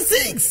December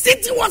 26.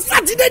 Títí wọ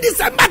Saturday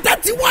December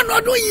 31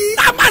 ọdún yìí.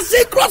 Tá a máa ṣe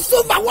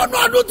crossover wọnú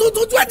ọdún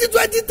tuntun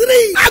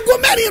 2023. Aago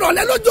mẹ́rin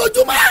ìrọ̀lẹ́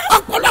lójoojúmọ́.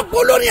 Ọ̀pọ̀lọpọ̀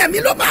olórin ẹ̀mí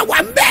ló máa wà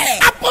ń bẹ̀.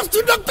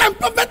 Apostle Dr. and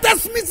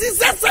Prophetess Mrs.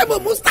 S.M.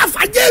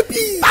 Mustapha J.B.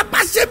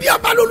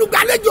 Babasebioba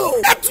lolùgbàlejò.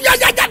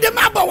 Ẹ̀túyàyà jáde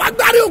máa bọ̀ wá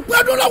gbárí òpin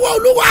ọdún lọ́wọ́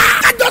Olúwa.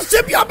 Kájọ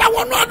Sebioba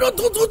wọnú ọdún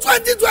tuntun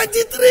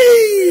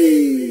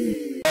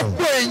 2023.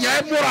 Gbogbo èèyàn ẹ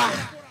múra.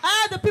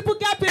 All the people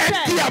get prepared. Ẹ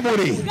kí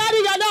àmúre. Carry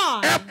your Lord.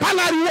 Ẹ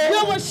pálariwo.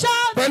 You will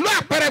shout. Pẹ̀lú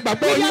àpẹẹrẹ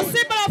gbàgbọ́ With yín. your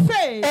symbol of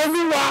faith.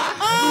 Olúwa.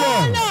 Oh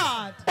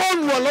Lord.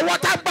 Olùrànlọ́wọ́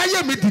tá a bá yé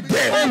mi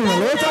dìde.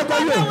 Olùrànlọ́wọ́ tá a bá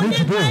yé mi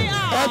dìde.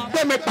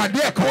 Ẹgbẹ́ mi pàdé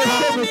ẹ̀kọ́.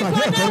 Ẹgbẹ́ mi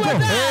pàdé ẹ̀kọ́.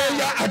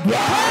 Ẹ̀yà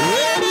àdúrà.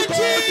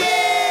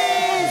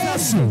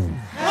 Jésù.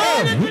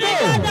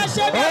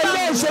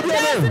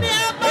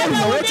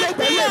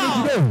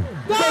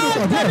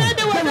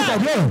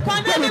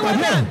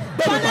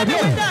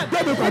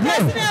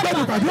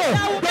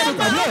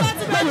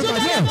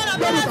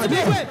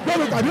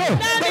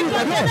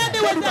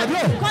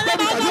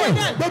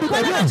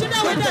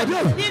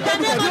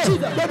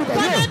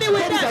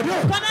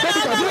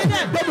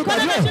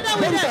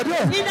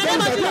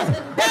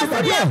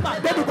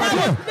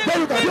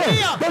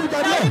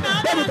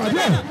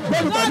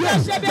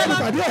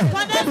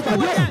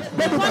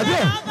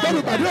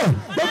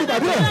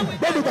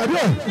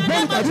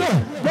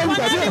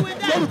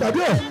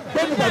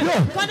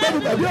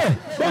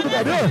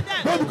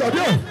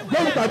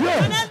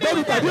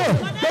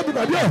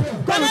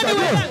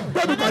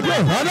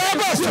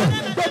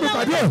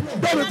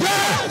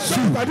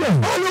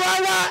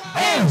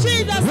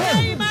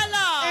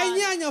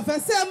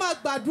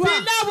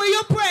 Now will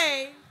you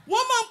pray?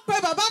 Wọ́n máa ń pe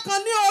bàbá kan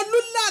ní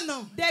Olúlànà.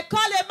 They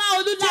call a man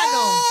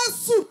Olúlànà.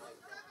 Jésù.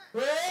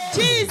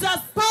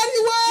 Jesus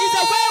Pariwo. is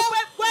a way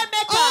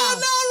maker.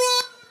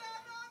 Ọlọ́run.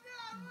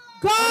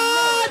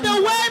 God the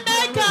way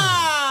maker.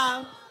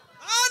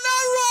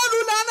 Ọlọ́run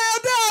Olùlànà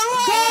ẹ̀dá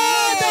ọ̀run.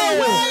 God the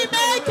way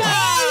maker.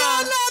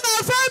 Ọlọ́run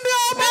Fẹ́mi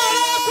ọmọ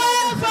rẹ̀.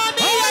 For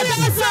me,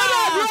 yes,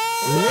 Lord.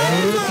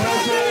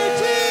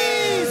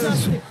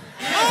 Jesus.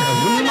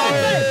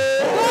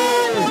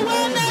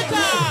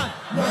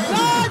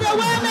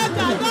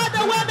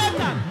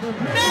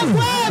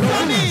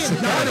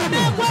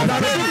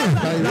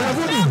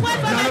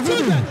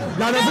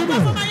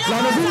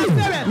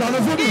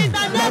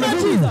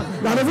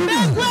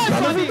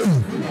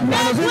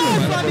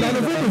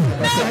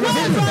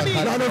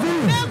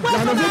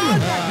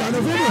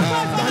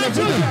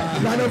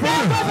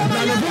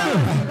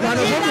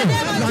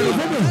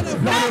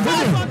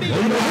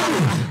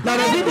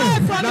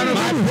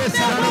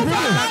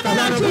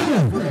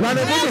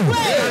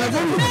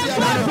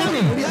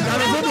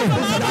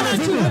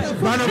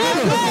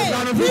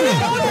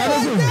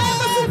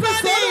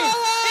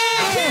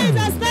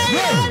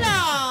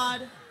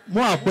 Mú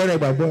àpẹẹrẹ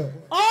gbàgbọ́.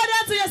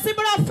 Order to your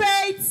symbol of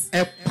faith.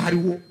 Ẹ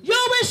pariwo. You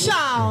will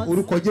shout.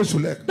 Orúkọ Jésù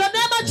lẹ. The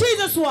name of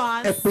Jesus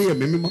was. Ẹ pé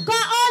ẹ̀mí mímọ́.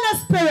 Call all the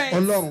spirits.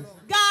 Ọlọ́run.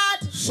 God.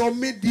 Sọ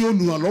mí di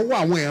olùrànlọ́wọ́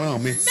àwọn ìran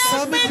mi. Make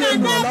me the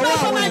number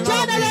for my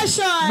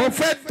generation. Mo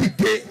fẹ́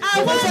dìde. I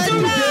want to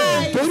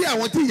rise. Torí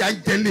àwọn tí ìyà ń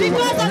jẹ lé wa.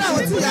 Because of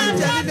àwọn tí ìyà ń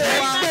jẹ lé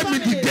wa. Ẹ gbé mi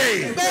dìde.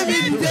 Gbé mi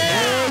dìde.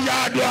 Ó yá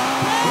àdúrà.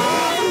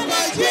 Orúkọ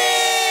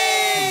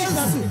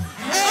Jésù.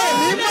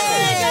 Ẹ̀mí mọ́.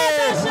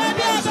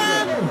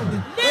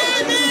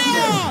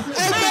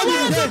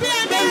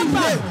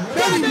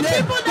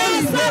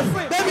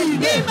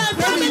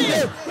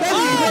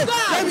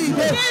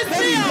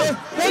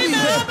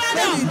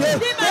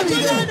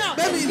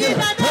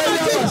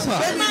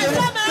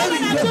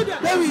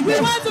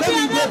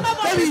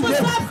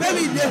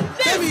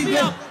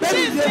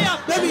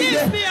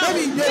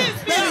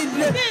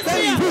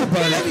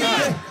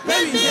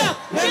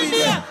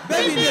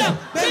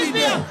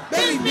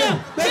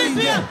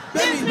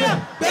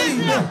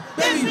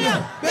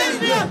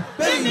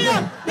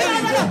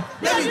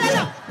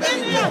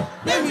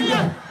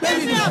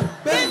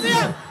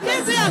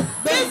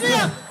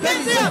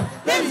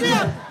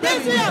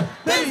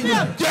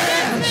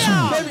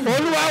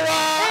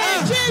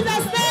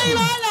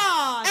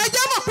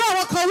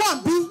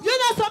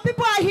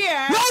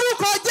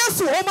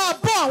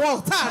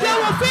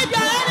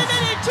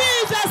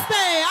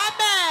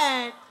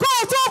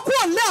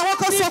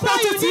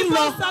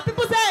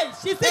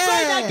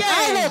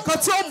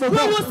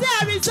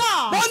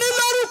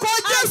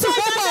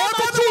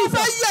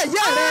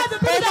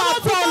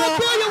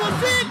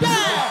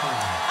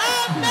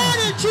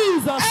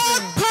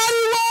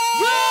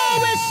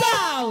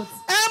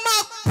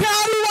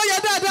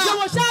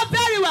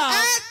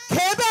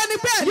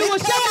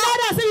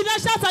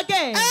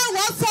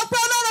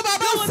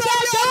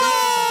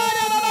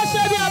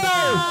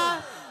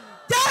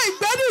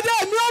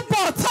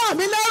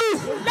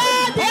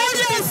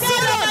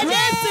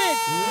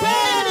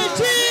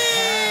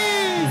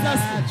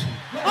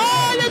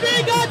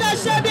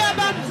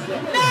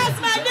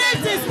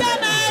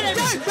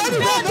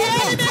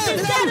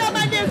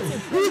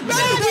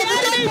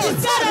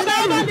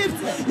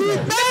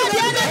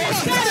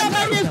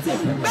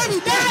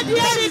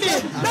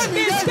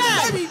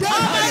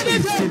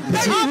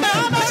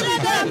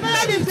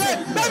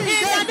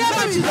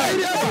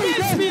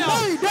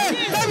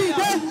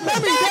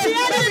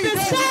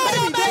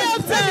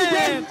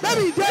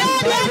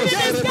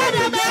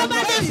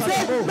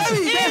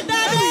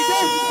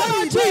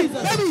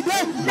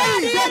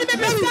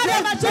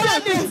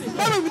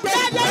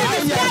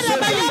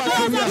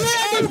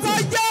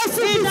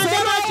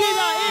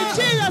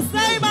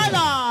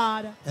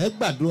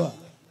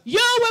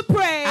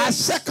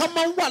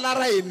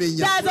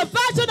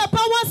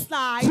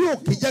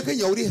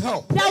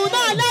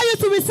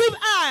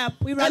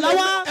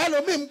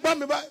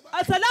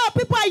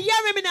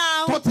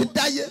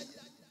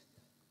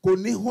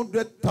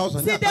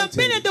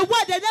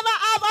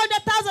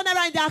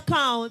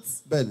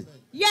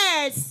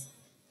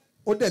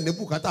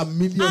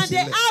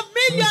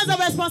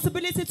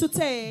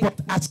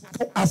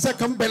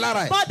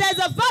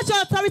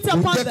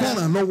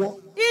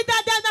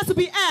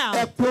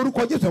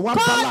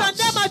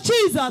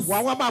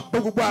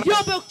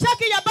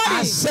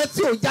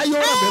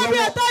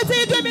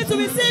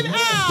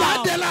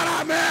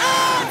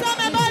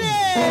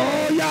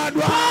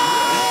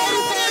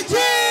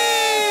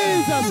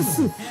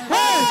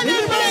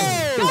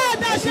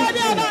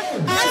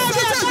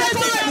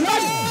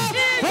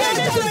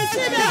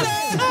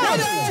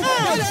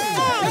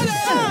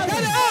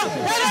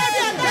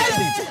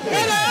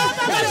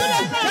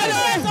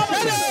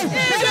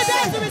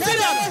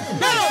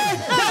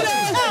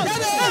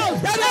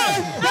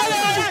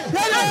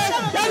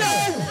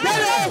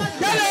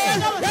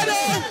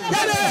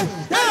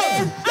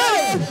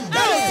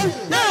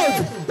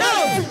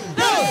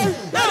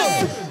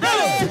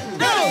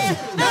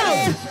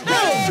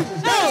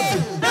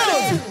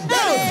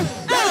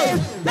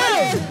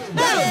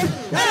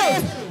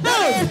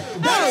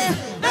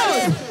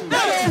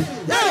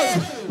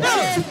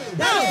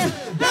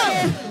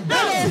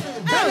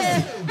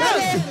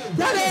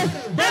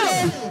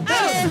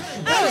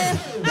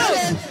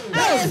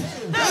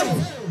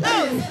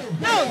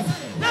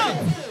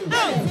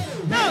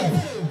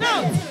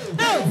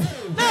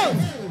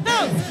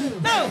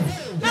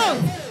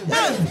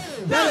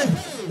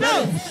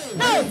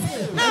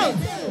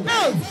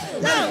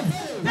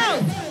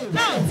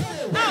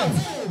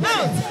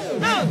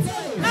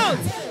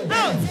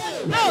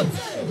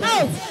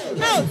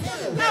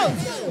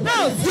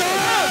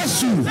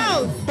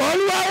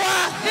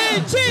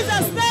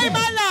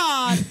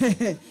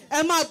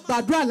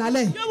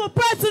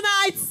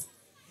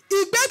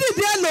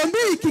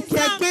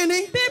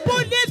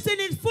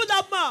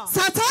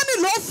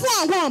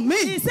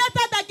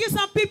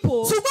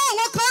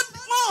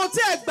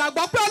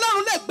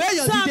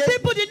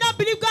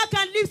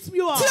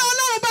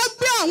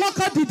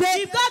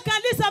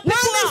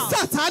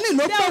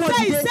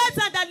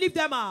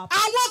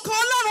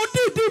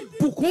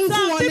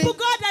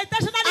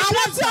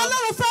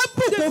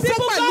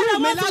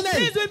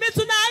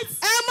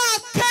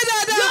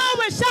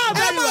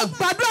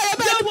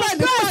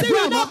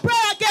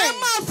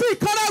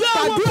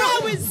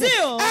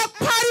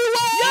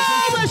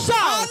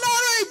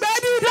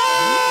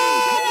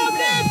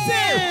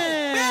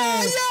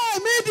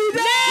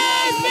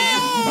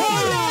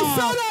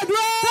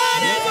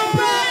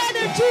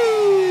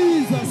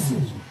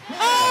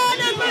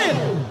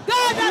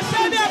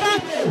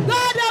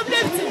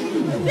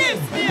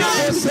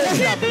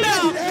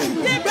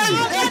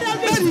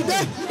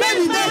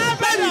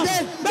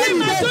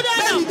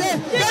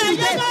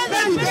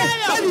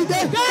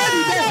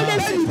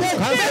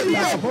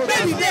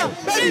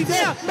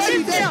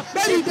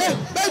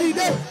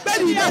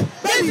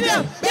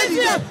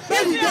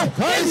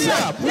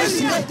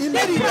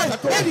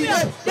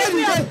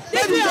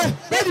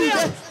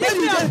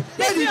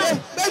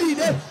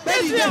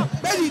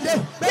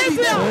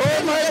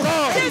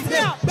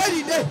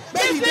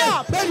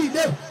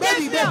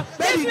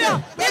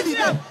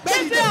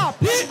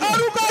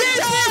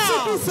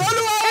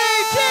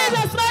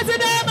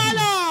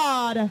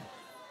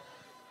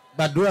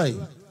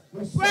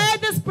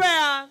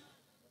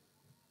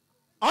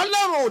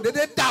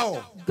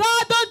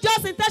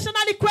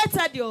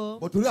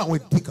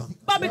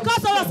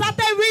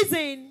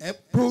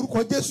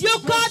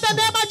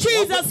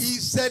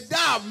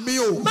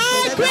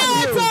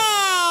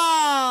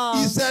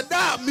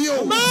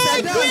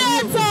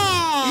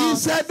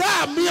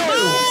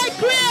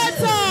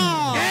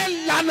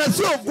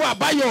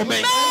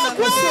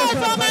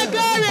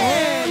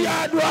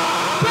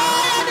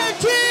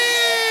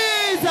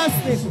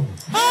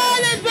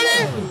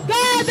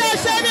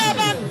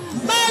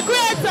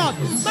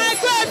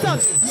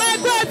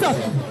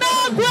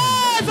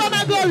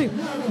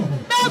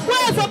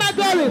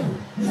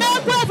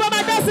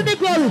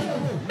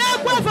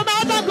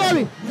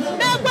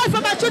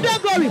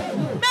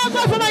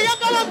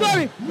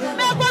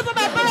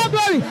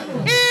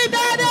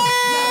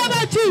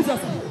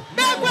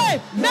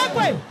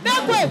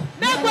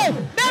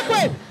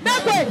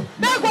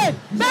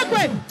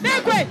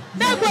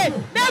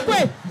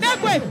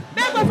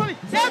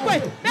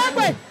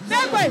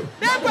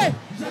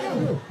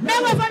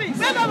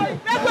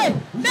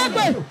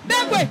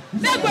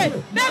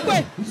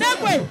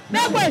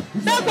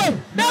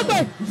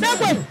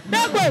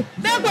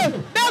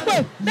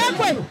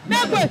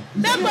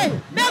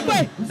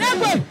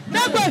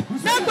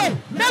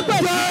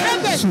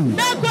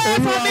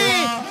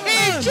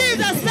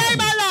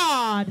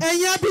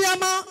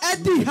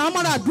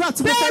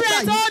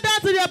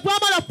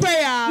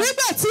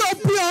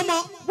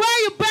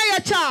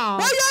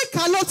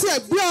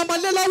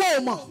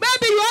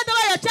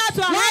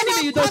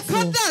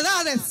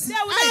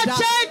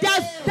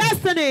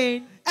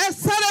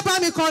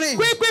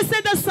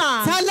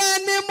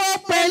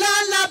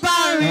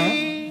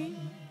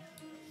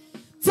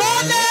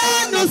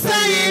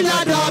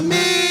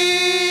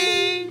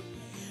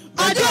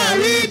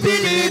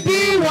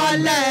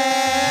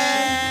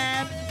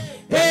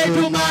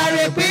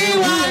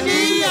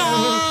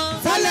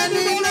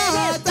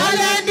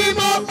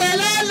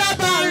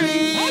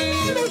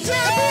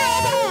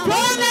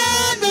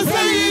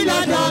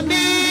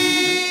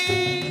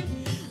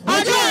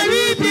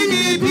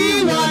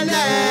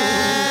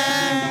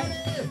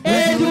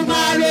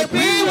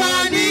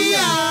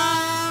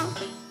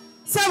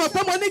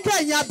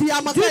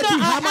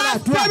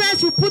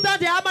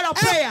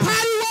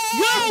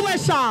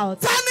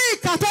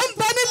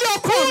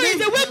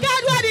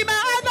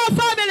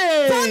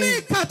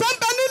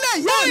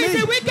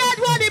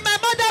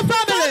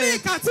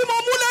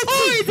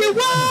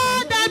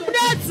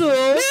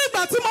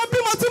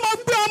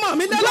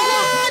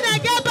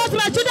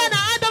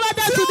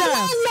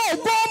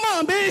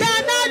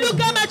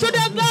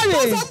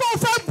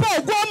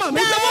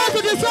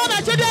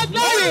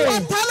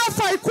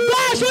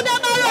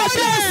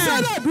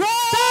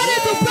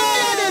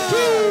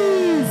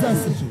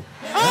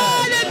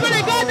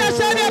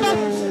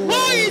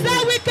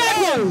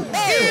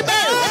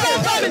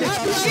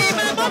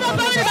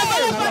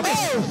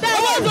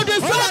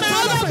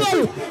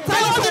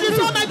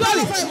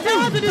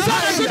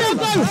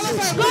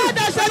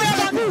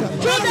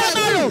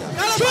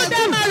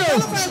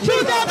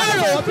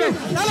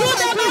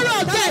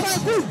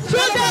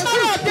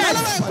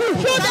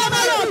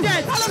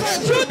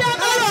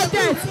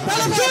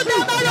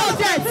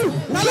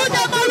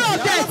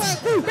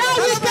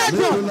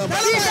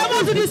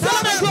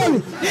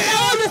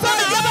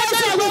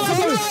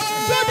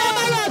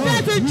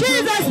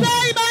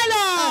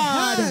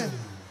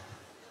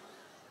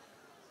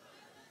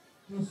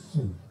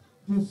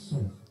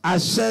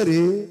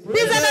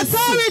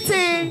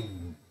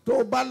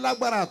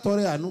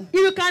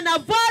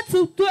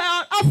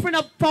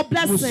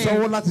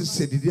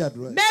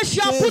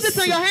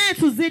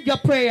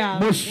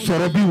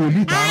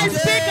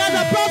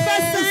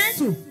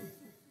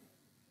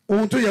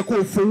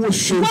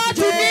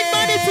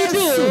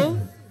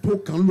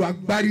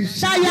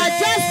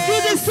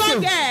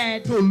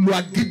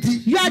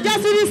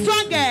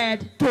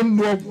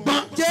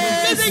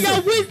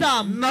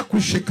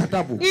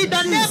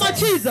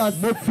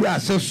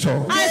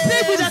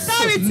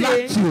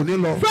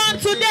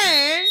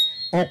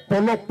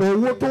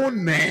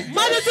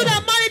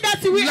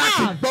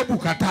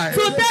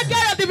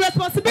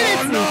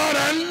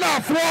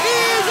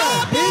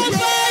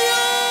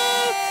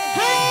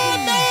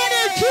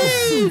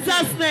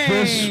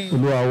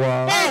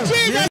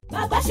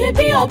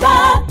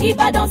 Babasebioba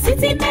Ìbàdàn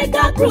City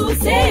Mega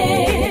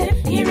Crusade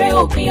ire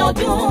òpin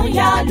ọdún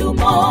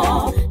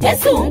yálùmọ́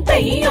Jésù ń pè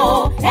yín o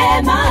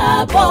ẹ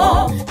máa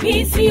bọ̀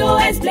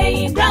PCOS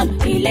playing ground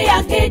ilé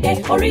akéde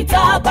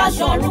oríta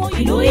Báṣọ̀run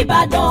ìlú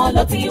Ìbàdàn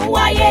ló ti ń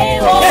wáyé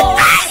o.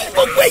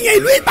 Gbogbo èèyàn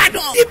ìlú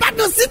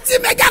Ìbàdàn City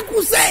Mega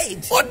Crusade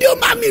òde o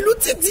máa mi ìlú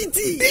títí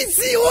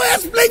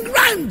PCOS playing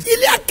ground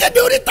ilé akéde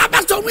oríta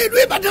Báṣọ̀run ìlú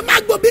Ìbàdàn máa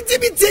gbọ́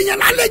bítíbitì èèyàn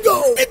lálejò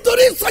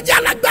nítorí ìsọjí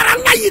alágbára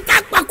láyé tá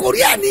a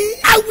pàkórí ẹ̀ ní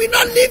I will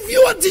not leave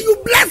you until you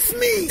bless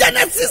me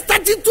Genesis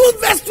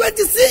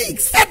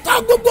 32:26 ẹ̀tọ́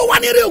gbogbo wa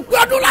ní rè òpin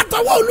ọdún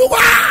látọwọ́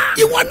Olúwa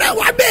ìwọ náà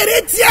wà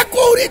bẹ̀rẹ̀ tiẹ̀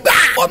kó rí gbà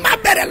ó máa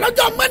bẹ̀rẹ̀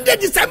lọ́jọ́ Monday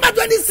December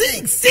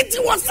 26 títí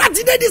wọ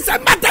Saturday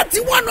December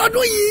 31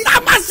 ọdún yìí tá a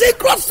máa ṣe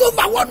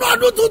crossover wọnú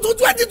ọdún tuntun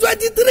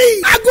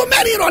 2023 aago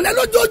mẹ́rin ìrọ̀lẹ́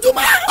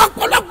lójoojúmọ́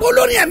ọ̀pọ̀lọpọ̀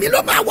olórin ẹ̀mí ló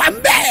máa wà ń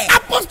bẹ̀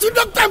Apostle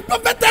Dr. and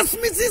Prophetess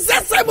Mrs.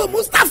 S.M.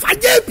 Mustapha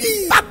JB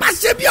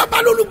Babasebioba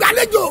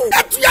lolùgbàlejò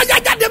ẹ̀túyàyà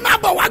jáde máa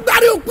bọ̀ wá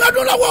gbárí òpin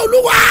ọdún lọ́wọ́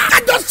Olúwa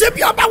kájọ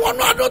Sebioba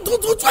wọnú ọdún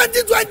tuntun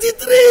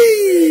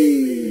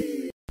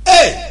 2023.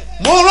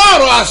 Mo rán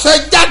ọ̀rọ̀ àṣẹ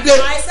jáde.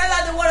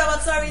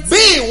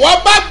 Bí ìwọ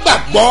bá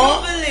gbàgbọ́,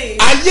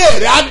 ayé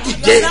rẹ̀ á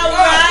dìde.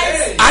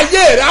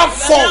 Ayé rẹ̀ á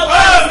fọ̀.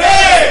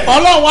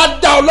 Ọlọ́run á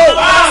dá ọ lóhùn.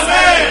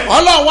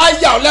 Ọlọ́run á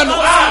yà ọ lẹ́nu.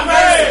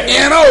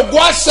 Ìran ògo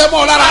á ṣẹ́ mọ́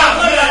ọ lára.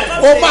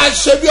 O máa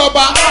ṣe bí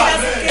ọba.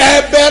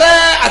 Ẹ̀bẹ̀ rẹ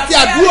àti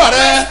àdúrà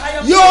rẹ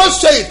yóò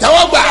ṣe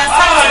ìtẹ́wọ́gbà.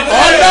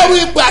 Ọlọ́run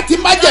ìgbà àti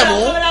májẹ̀mú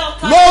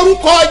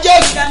lórúkọ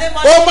Jésù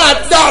ó máa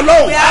dá ọ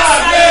lóhùn.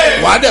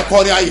 Wàá dẹ̀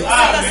kọrin ayọ̀.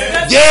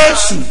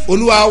 Jésù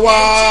Olúwa wa.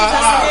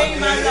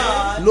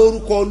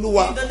 Lórúkọ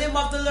Olúwa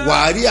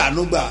wàá rí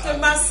àánú gbà.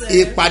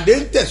 Ìpàdé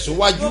ń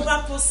tẹ̀síwájú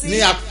ní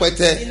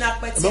apẹtẹ ẹ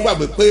má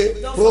gbàgbé pé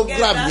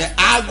program yẹn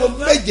aago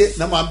 7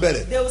 náà máa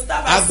bẹ̀rẹ̀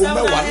aago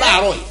 10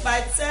 láàárọ̀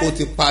yìí ó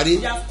ti parí.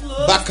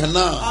 Bákan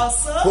náà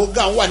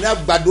program wà ní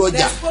Àgbàdo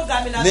Ọjà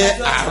ní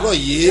àárọ̀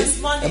yìí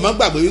ẹ má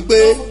gbàgbé wípé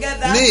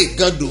ní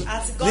Ìgàndò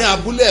ní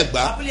Abúlé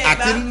Ẹ̀gbá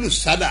àti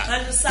Lùsádà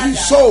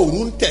ìṣọ́ òru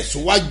ń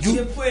tẹ̀síwájú.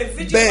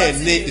 Bẹ́ẹ̀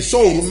ni ìṣọ́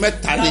òru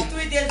mẹ́ta ní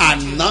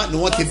àná ni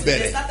wọ́n ti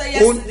bẹ̀rẹ̀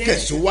ó ń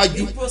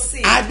tẹ̀síwájú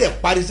á dẹ̀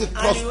parí sí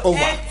cross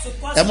over.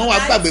 Ẹ má wá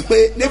gbàgbé pé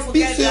ní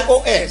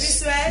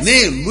PCOS ní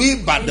ìlú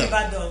Ìbàdàn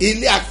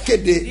ilé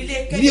akéde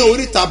ní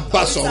oríta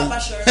Báṣọ̀run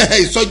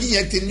ìsọjí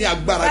yẹn ti ní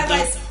agbára gan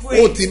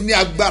ó ti ní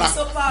agbára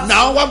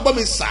náà wá gbọ́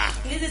mi sà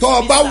tó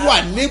o bá wà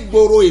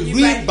nígboro ìlú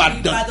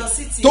Ìbàdàn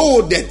tó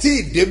o dẹ̀ tí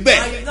ì débẹ̀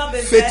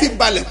fetí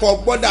balẹ̀ kọ́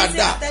gbọ́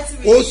dáadáa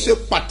ó ṣe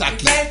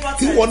pàtàkì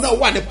kí wọn náà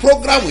wà ní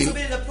program yìí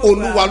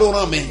Olúwa ló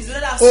rán mi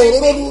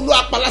òróró ló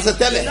apaláṣẹ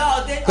tẹ́lẹ̀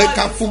pé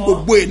ká fún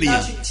gbogbo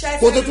ènìyàn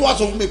kó tó tún wá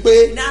sọ fún mi pé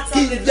kí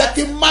n jẹ́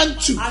kí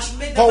mantu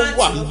kọ́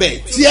wà ń bẹ̀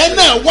tiẹ̀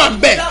náà wà ń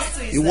bẹ̀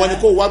ìwọ ni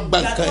kó wá gba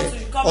nǹkan ẹ̀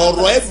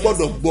ọ̀rọ̀ ẹ̀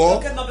gbọ́dọ̀ gbọ́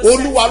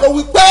Olúwa ló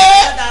wí pé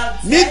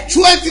ní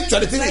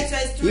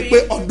 2023 wípé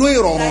ọdún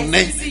ìrọ̀rùn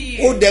ní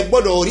ó dẹ̀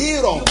gbọ́dọ̀ rí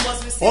ìrọ̀rùn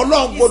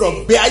Ọlọ́run gbọ́dọ̀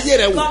bẹ ayé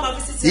rẹ̀ wò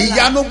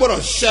ìyanu gbọ́dọ̀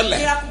ṣẹlẹ̀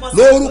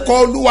lórúkọ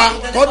Olúwa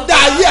tó dá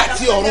ayé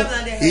àti ọ̀run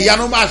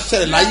ìyanu máa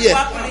ṣẹlẹ̀ láyé ẹ̀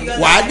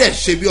wàá dẹ̀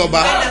ṣe bí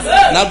ọba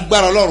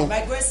lágbára Ọlọ́run.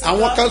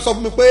 Àwọn kan sọ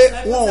fún mi pé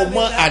wọn ò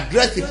mọ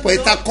àdírẹ́sì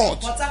Port Harcourt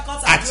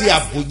àti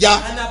Àbújá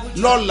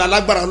lọ́la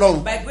lágbára Ọlọ́run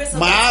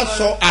màá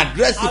sọ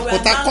àdírẹ́sì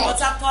Port Harcourt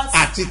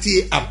àti ti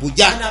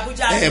Àbújá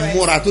ẹ̀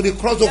múra tó ní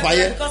crossover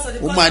yẹn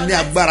ó máa ní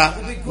agbára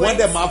wọ́n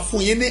dẹ̀ máa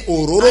fún yín ní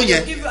òróró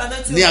yẹn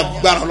ní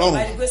agbára Ọlọ́run.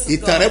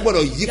 Ìtàn rẹ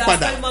gbọ́dọ̀ yí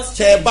padà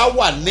tẹ́ ẹ bá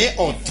wà ní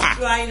Ọ̀tà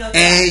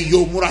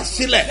yóò múra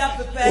sílẹ̀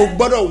o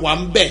gbọ́dọ̀ wà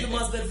ń bẹ̀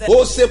ó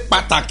ṣe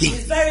pàtàkì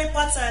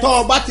tọ́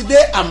ọ bá ti dé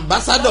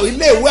ambassador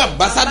ilé ìwé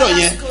ambassador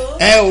yẹn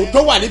ò tó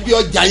wà níbi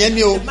ọjà yẹn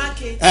ni o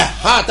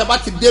tẹ́ bá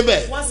ti débẹ̀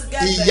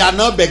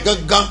ìyànà bẹ̀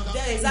gangan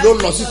ló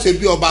lọ sí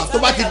Sebioba tó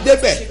bá ti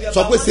débẹ̀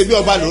sọ pé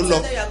Sebioba ló ń lọ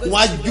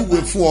wọ́n á júwe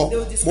fún ọ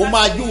mo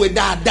máa júwe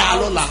dáadáa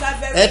lọ́la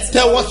ẹ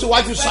tẹ́wọ́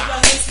síwájú sá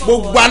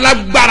gbogbo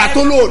alágbára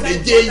tó lóòrè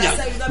jẹ́ èèyàn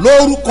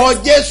lórúkọ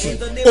Jésù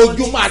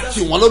ojú máa tì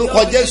wọ́n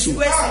lórúkọ Jésù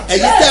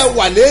ẹ̀yin tẹ́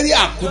wà lérí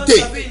àkútè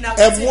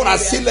ẹ múra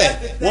sílẹ̀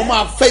wọ́n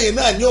máa fẹ́yìn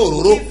náà ní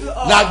òróró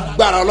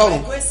lágbára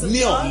Ọlọ́run ní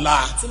ọ̀la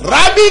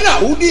rábìnà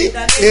húdí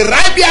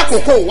ìrábí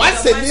àkókò wá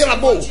ṣe ní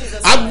ìràbò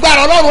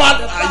agbára Ọlọ́run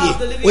ààyè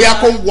ó yá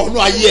kó wọnú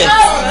ayé ẹ̀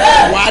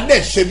wàá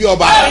dẹ̀ ṣe bí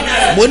ọba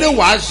mo ní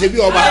wàá ṣe bí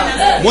ọba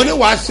mo ní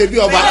wàá ṣe bí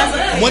ọba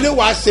mo ní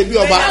wàá ṣe bí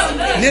ọba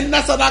ní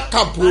national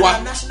camp wa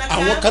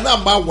àwọn kan náà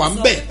máa wà ń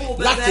bẹ̀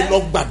láti lọ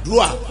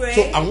gbàdúrà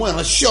so àwọn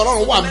ìránṣẹ́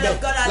Ọlọ́run wà ń bẹ̀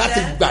láti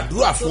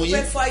gbàdúrà fún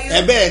yín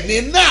ẹ̀bẹ̀ ní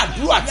náà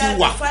àdúrà ti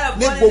wà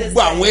ní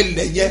gbogbo àwọn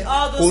ilẹ̀ yẹn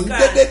kò ń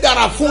dédé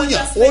dára fún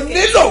yàn ó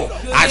nílò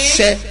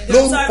àṣẹ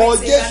lórúkọ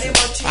Jésù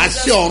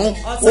àṣẹ ọ̀run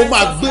ó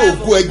máa gbé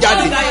ògo ẹ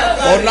jáde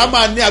ọ̀la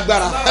máa ní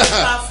agbára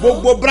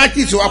gbogbo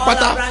branches wa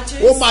pátá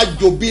ó máa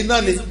jò bí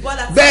iná ni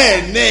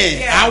bẹ́ẹ̀ ni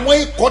àwọn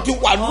ikọ̀ ti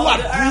wà ní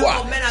àdúrà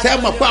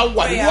sẹ́yìn pé a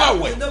wà nínú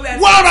àwẹ̀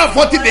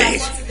 140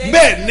 days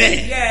bẹ́ẹ̀ ni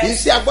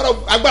iṣẹ́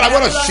agbára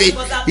gbọ́dọ̀ ṣe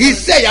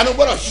iṣẹ́ ìyanu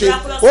gbọ́dọ̀ ṣe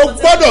ó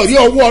gbọ́dọ̀ rí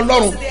ọwọ́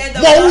Ọlọ́run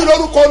mọ̀ wí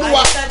lórúkọ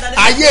Olúwa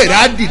ayé rẹ̀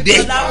á dìde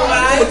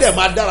ó dẹ̀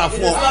máa dára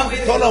fún ọ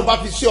tọ́lọ́ bá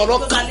fi sí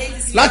ọlọ́kàn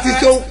láti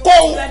ṣe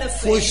ohunkóhun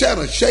fún iṣẹ́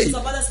ìránṣẹ́ yìí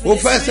o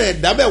fẹ́ san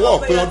ìdámẹ́wàá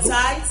òpin ọdún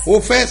o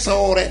fẹ́ san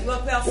ọrẹ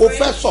o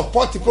fẹ́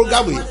support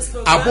program yìí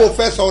àbò o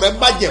fẹ́ san ọrẹ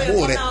májẹ̀mú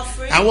rẹ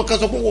àwọn kan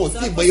sọ pé wọn ò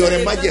tí ì gbẹ́yọ ọrẹ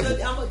májẹ̀mú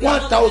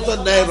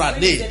 1,000 naira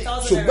ní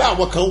ṣùgbọ́n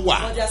àwọn kan wà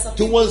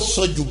tí wọ́n ń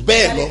san jù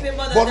bẹ́ẹ̀ lọ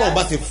bọ́lá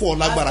ọba ti fún ọ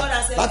lágbára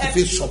láti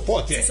fi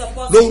support ẹ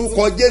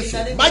lórúkọ Jésù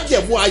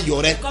májẹ̀mú ayọ̀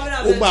rẹ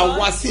o máa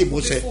wá sí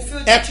ìmúṣẹ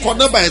ẹ kọ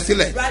nọ́mbà yẹn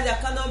sílẹ̀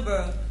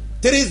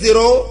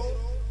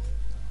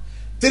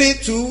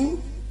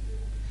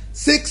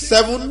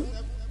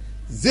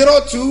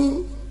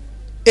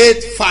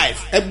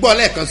 3032670285 ẹ gbọ́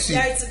lẹ́ẹ̀kan sí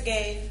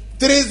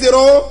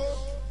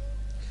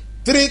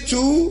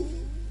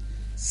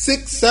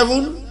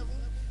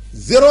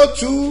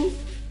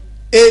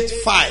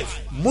 3032670285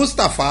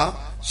 Mustapha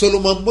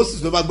Solomon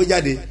Moses ló máa gbé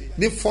jáde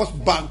ní First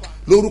Bank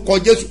lórúkọ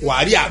Jésù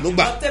wàrí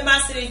ànúgbà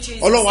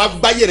Ọlọ́run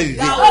agbáyé rẹ̀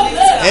dìde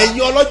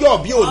ẹ̀yin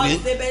ọlọ́jọ́ bí òní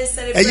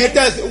ẹ̀yin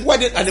tẹ́sí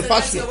wedding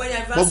anniversary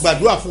mo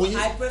gbàdúrà fún yín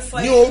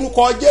ní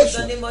orúkọ Jésù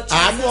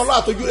àánú Ọlọ́run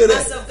àtọ́júre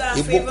rẹ̀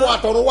ìbùkún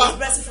àtọ̀run wá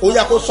ó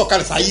yá kó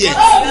sọ̀kalẹ̀ sáyé ẹ̀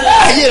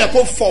ayé rẹ̀ kó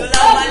fọ̀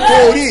kó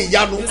rí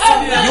ìyanu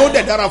yóò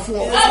dẹ̀ dára fún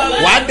ọ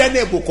wàá dẹ́nu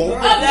ìbùkún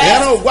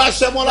ẹ̀rọ ògùn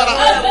aṣẹ́mọ́ lára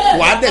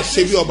wàá dẹ̀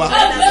ṣe bí ọba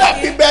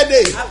happy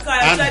birthday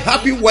and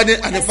happy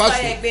wedding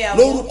anniversary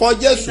lórúkọ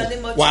Jésù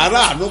wàá rà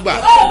ànúgbà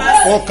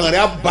ọkàn rẹ̀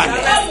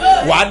balẹ̀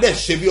wà á dẹ̀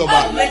ṣe bí ọba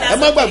ẹ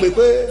má gbàgbé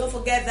pé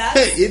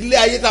ilé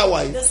ayé tá a wà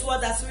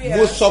yìí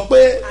mo sọ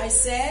pé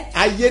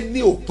ayé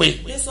ní òpin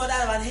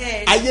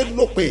ayé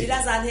lópin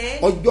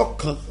ọjọ́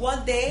kan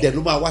dẹ̀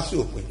ló máa wá sí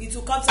òpin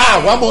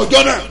àwa mọ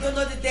ọjọ́ náà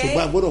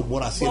ṣùgbọ́n a gbọ́dọ̀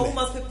múra sílẹ̀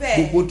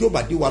gbogbo tí ó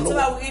bá dí wa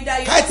lọ́wọ́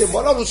káyọ̀tẹ̀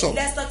bọ́ lọ́rùn sọ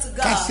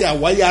ká ṣe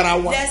àwárí ara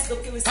wa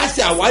ká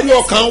ṣe àwárí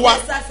ọkàn wa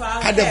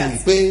ká dẹ̀ mọ̀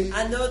wípé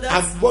a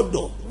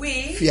gbọ́dọ̀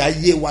fi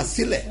ayé wa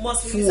sílẹ̀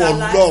fún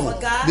Ọlọ́run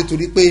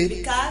nítorí pé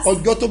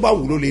ọjọ́ tó bá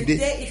wù ló lè dé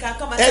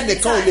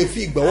ẹnìkan ò lè fi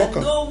ìgbọ̀wọ́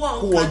kan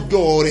kún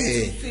ọjọ́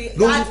rẹ̀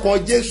lórúkọ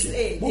Jésù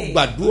mo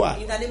gbàdúrà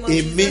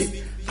èmi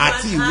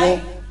àti ìwọ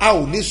a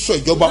ò ní sọ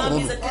ìjọba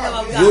ọ̀run nù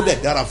yóò dẹ̀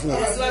dára fún ọ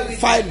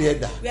fáìlì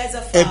ẹ̀dà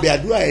ẹ̀bẹ̀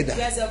àdúrà ẹ̀dà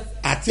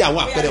àti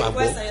àwọn àpẹẹrẹ wà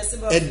gbọ́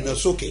ẹ̀nà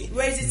sókè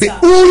bí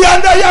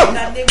uyandayam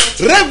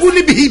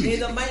rẹ́gúlì bìhìmì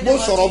mo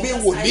sọ̀rọ̀ bí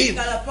wòlíì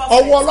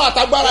ọwọ́ ọlọ́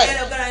àtagbára ẹ̀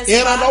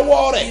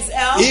ìrànlọ́wọ́ rẹ̀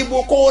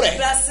ìbùkún rẹ̀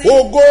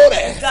ògo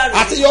rẹ̀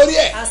àtiyọrí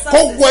ẹ̀ kó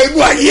wọ inú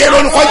ayé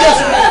lórúkọ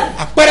Jésù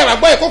àpẹẹrẹ wà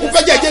gbọ́ ẹ̀ kó kún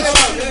fẹ́jẹ̀ Jésù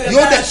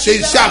yóò dẹ̀ ṣe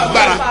iṣẹ́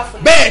agbára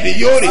bẹ́ẹ̀ ni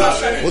yóò rí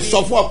o sọ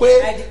fún ọ pé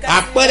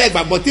àpẹẹrẹ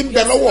ìgbàgbọ́ tí ń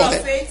bẹ lọ́wọ́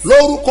rẹ̀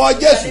lórúkọ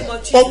Jésù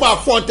ó máa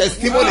fún ọ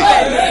testimony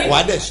wà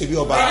á dẹ̀ ṣe bí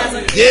ọba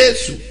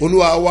Jésù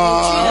Olúwa wa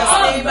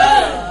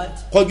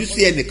kọjú sí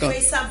ẹnìkan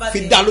fi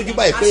dá lójú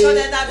báyìí pé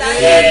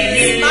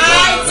èmi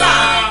máa ta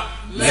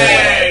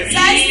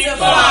lẹ́rìí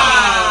wá.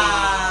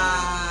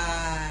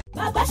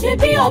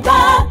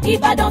 Babasebioba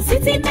Ìbàdàn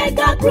City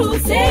Mega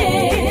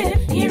Crusade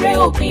ire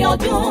òpin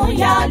ọdún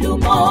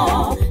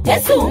yálùmọ́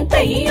Jésù ń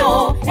pè yín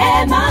o ẹ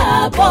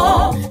máa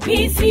bọ̀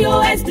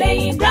PCOS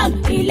playing ground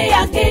ilé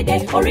akéde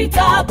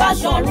oríta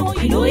Báṣọ̀run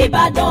ìlú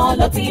Ìbàdàn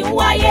ló ti ń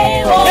wáyé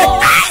o.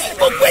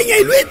 Gbogbo èèyàn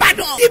ìlú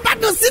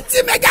Ìbàdàn City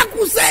Mega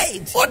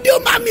Crusade òde ó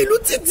máa mi ìlú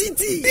títí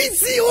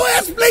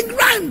PCOS playing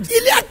ground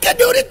ilé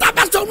akéde oríta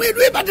Báṣọ̀run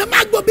ìlú Ìbàdàn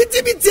máa gbọ́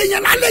bítíbitì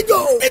èèyàn lálejò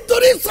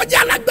nítorí ìsọjí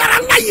alágbára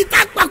ńlá yìí tá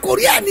a pa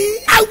kórí ẹ̀ ní.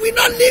 I will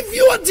not leave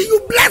you until you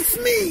bless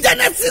me.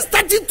 Genesis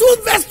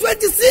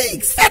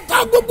 32:26. Ẹ̀tọ́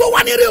gbogbo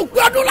wa ní èrè òkú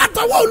ọdún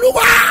látọwọ́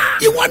Olúwa.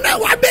 Ìwọ náà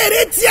wá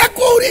bẹ̀rẹ̀ tiẹ̀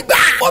kó rí gbà.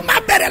 Ó máa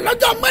bẹ̀rẹ̀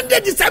lọ́jọ́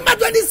Monday December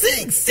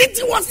 26.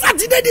 Títí wọ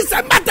Saturday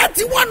December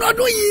 31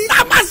 ọdún yìí. Tá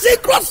a máa ṣe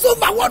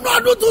crossover wọnú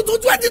ọdún tuntun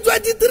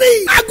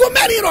 2023. Aago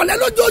mẹ́rin ìrọ̀lẹ́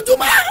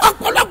lójoojúmọ́.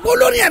 Ọ̀pọ̀lọpọ̀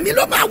olórin ẹ̀mí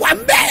ló máa wà ń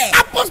bẹ̀.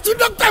 Apostle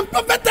Dr. and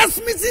Prophetess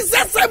Mrs.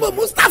 S.M.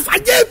 Mustapha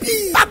J.B.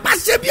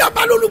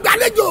 Babasebioba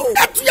lolùgbàlejò.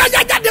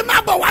 Ẹ̀túyàyà jáde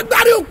máa bọ̀ wá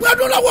gbárí òkú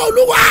ọdún lọ́wọ́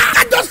Olúwa.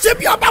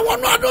 Babasebioba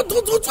wọnú ọdún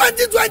tuntun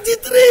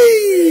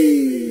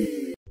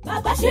 2023.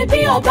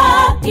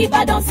 Babasebioba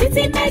Ìbàdàn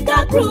City Mega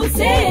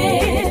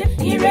Crusade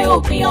ire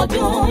òpin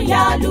ọdún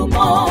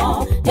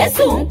yálùmọ́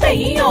Jésù ń pè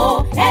yín o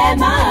ẹ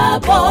máa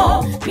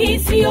bọ̀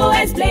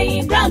PCOS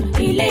playing ground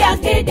ilé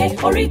akéde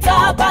oríta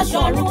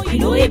Báṣọ̀run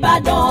ìlú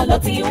Ìbàdàn ló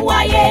ti ń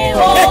wáyé o.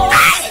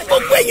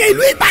 Gbogbo èèyàn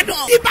ìlú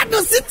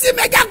Ìbàdàn City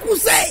Mega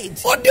Crusade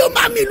òde ó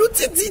máa mi ìlú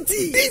títí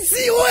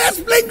PCOS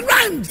playing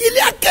ground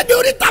ilé akéde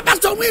oríta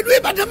Báṣọ̀run ìlú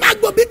Ìbàdàn máa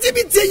gbọ́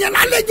bítíbitì èèyàn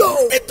lálejò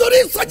nítorí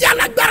ìsọjí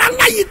alágbára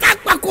ńlá yìí tá a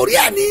pa kórí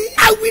ẹ̀ ní.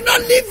 I will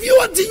not leave you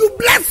until you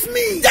bless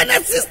me.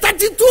 Genesis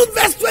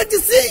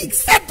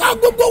 32:26. Ẹ̀tọ́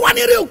gbogbo wa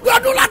ní èrè òkú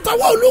ọdún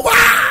látọwọ́ Olúwa.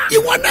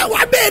 Ìwọ náà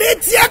wá bẹ̀rẹ̀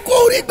tiẹ̀ kó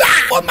rí gbà.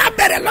 Ó máa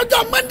bẹ̀rẹ̀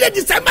lọ́jọ́ Monday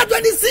December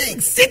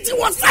 26. Títí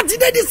wọ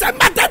Saturday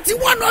December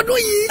 31 ọdún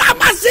yìí. Tá a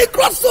máa ṣe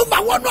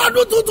crossover wọnú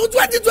ọdún tuntun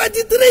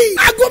 2023.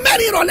 Aago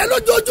mẹ́rin ìrọ̀lẹ́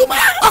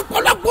lójoojúmọ́.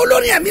 Ọ̀pọ̀lọpọ̀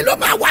olórin ẹ̀mí ló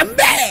máa wà ń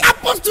bẹ̀.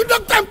 Apostle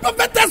Dr. and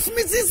Prophetess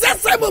Mrs.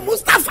 S.M.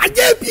 Mustapha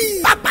J.B.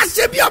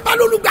 Babasebioba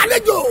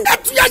lolùgbàlejò.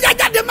 Ẹ̀túyàyà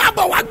jáde máa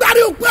bọ̀ wá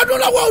gbárí òkú ọdún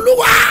lọ́wọ́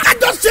Olúwa.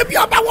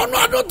 Babasebioba wọnú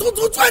ọdún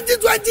tuntun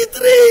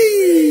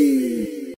 2023.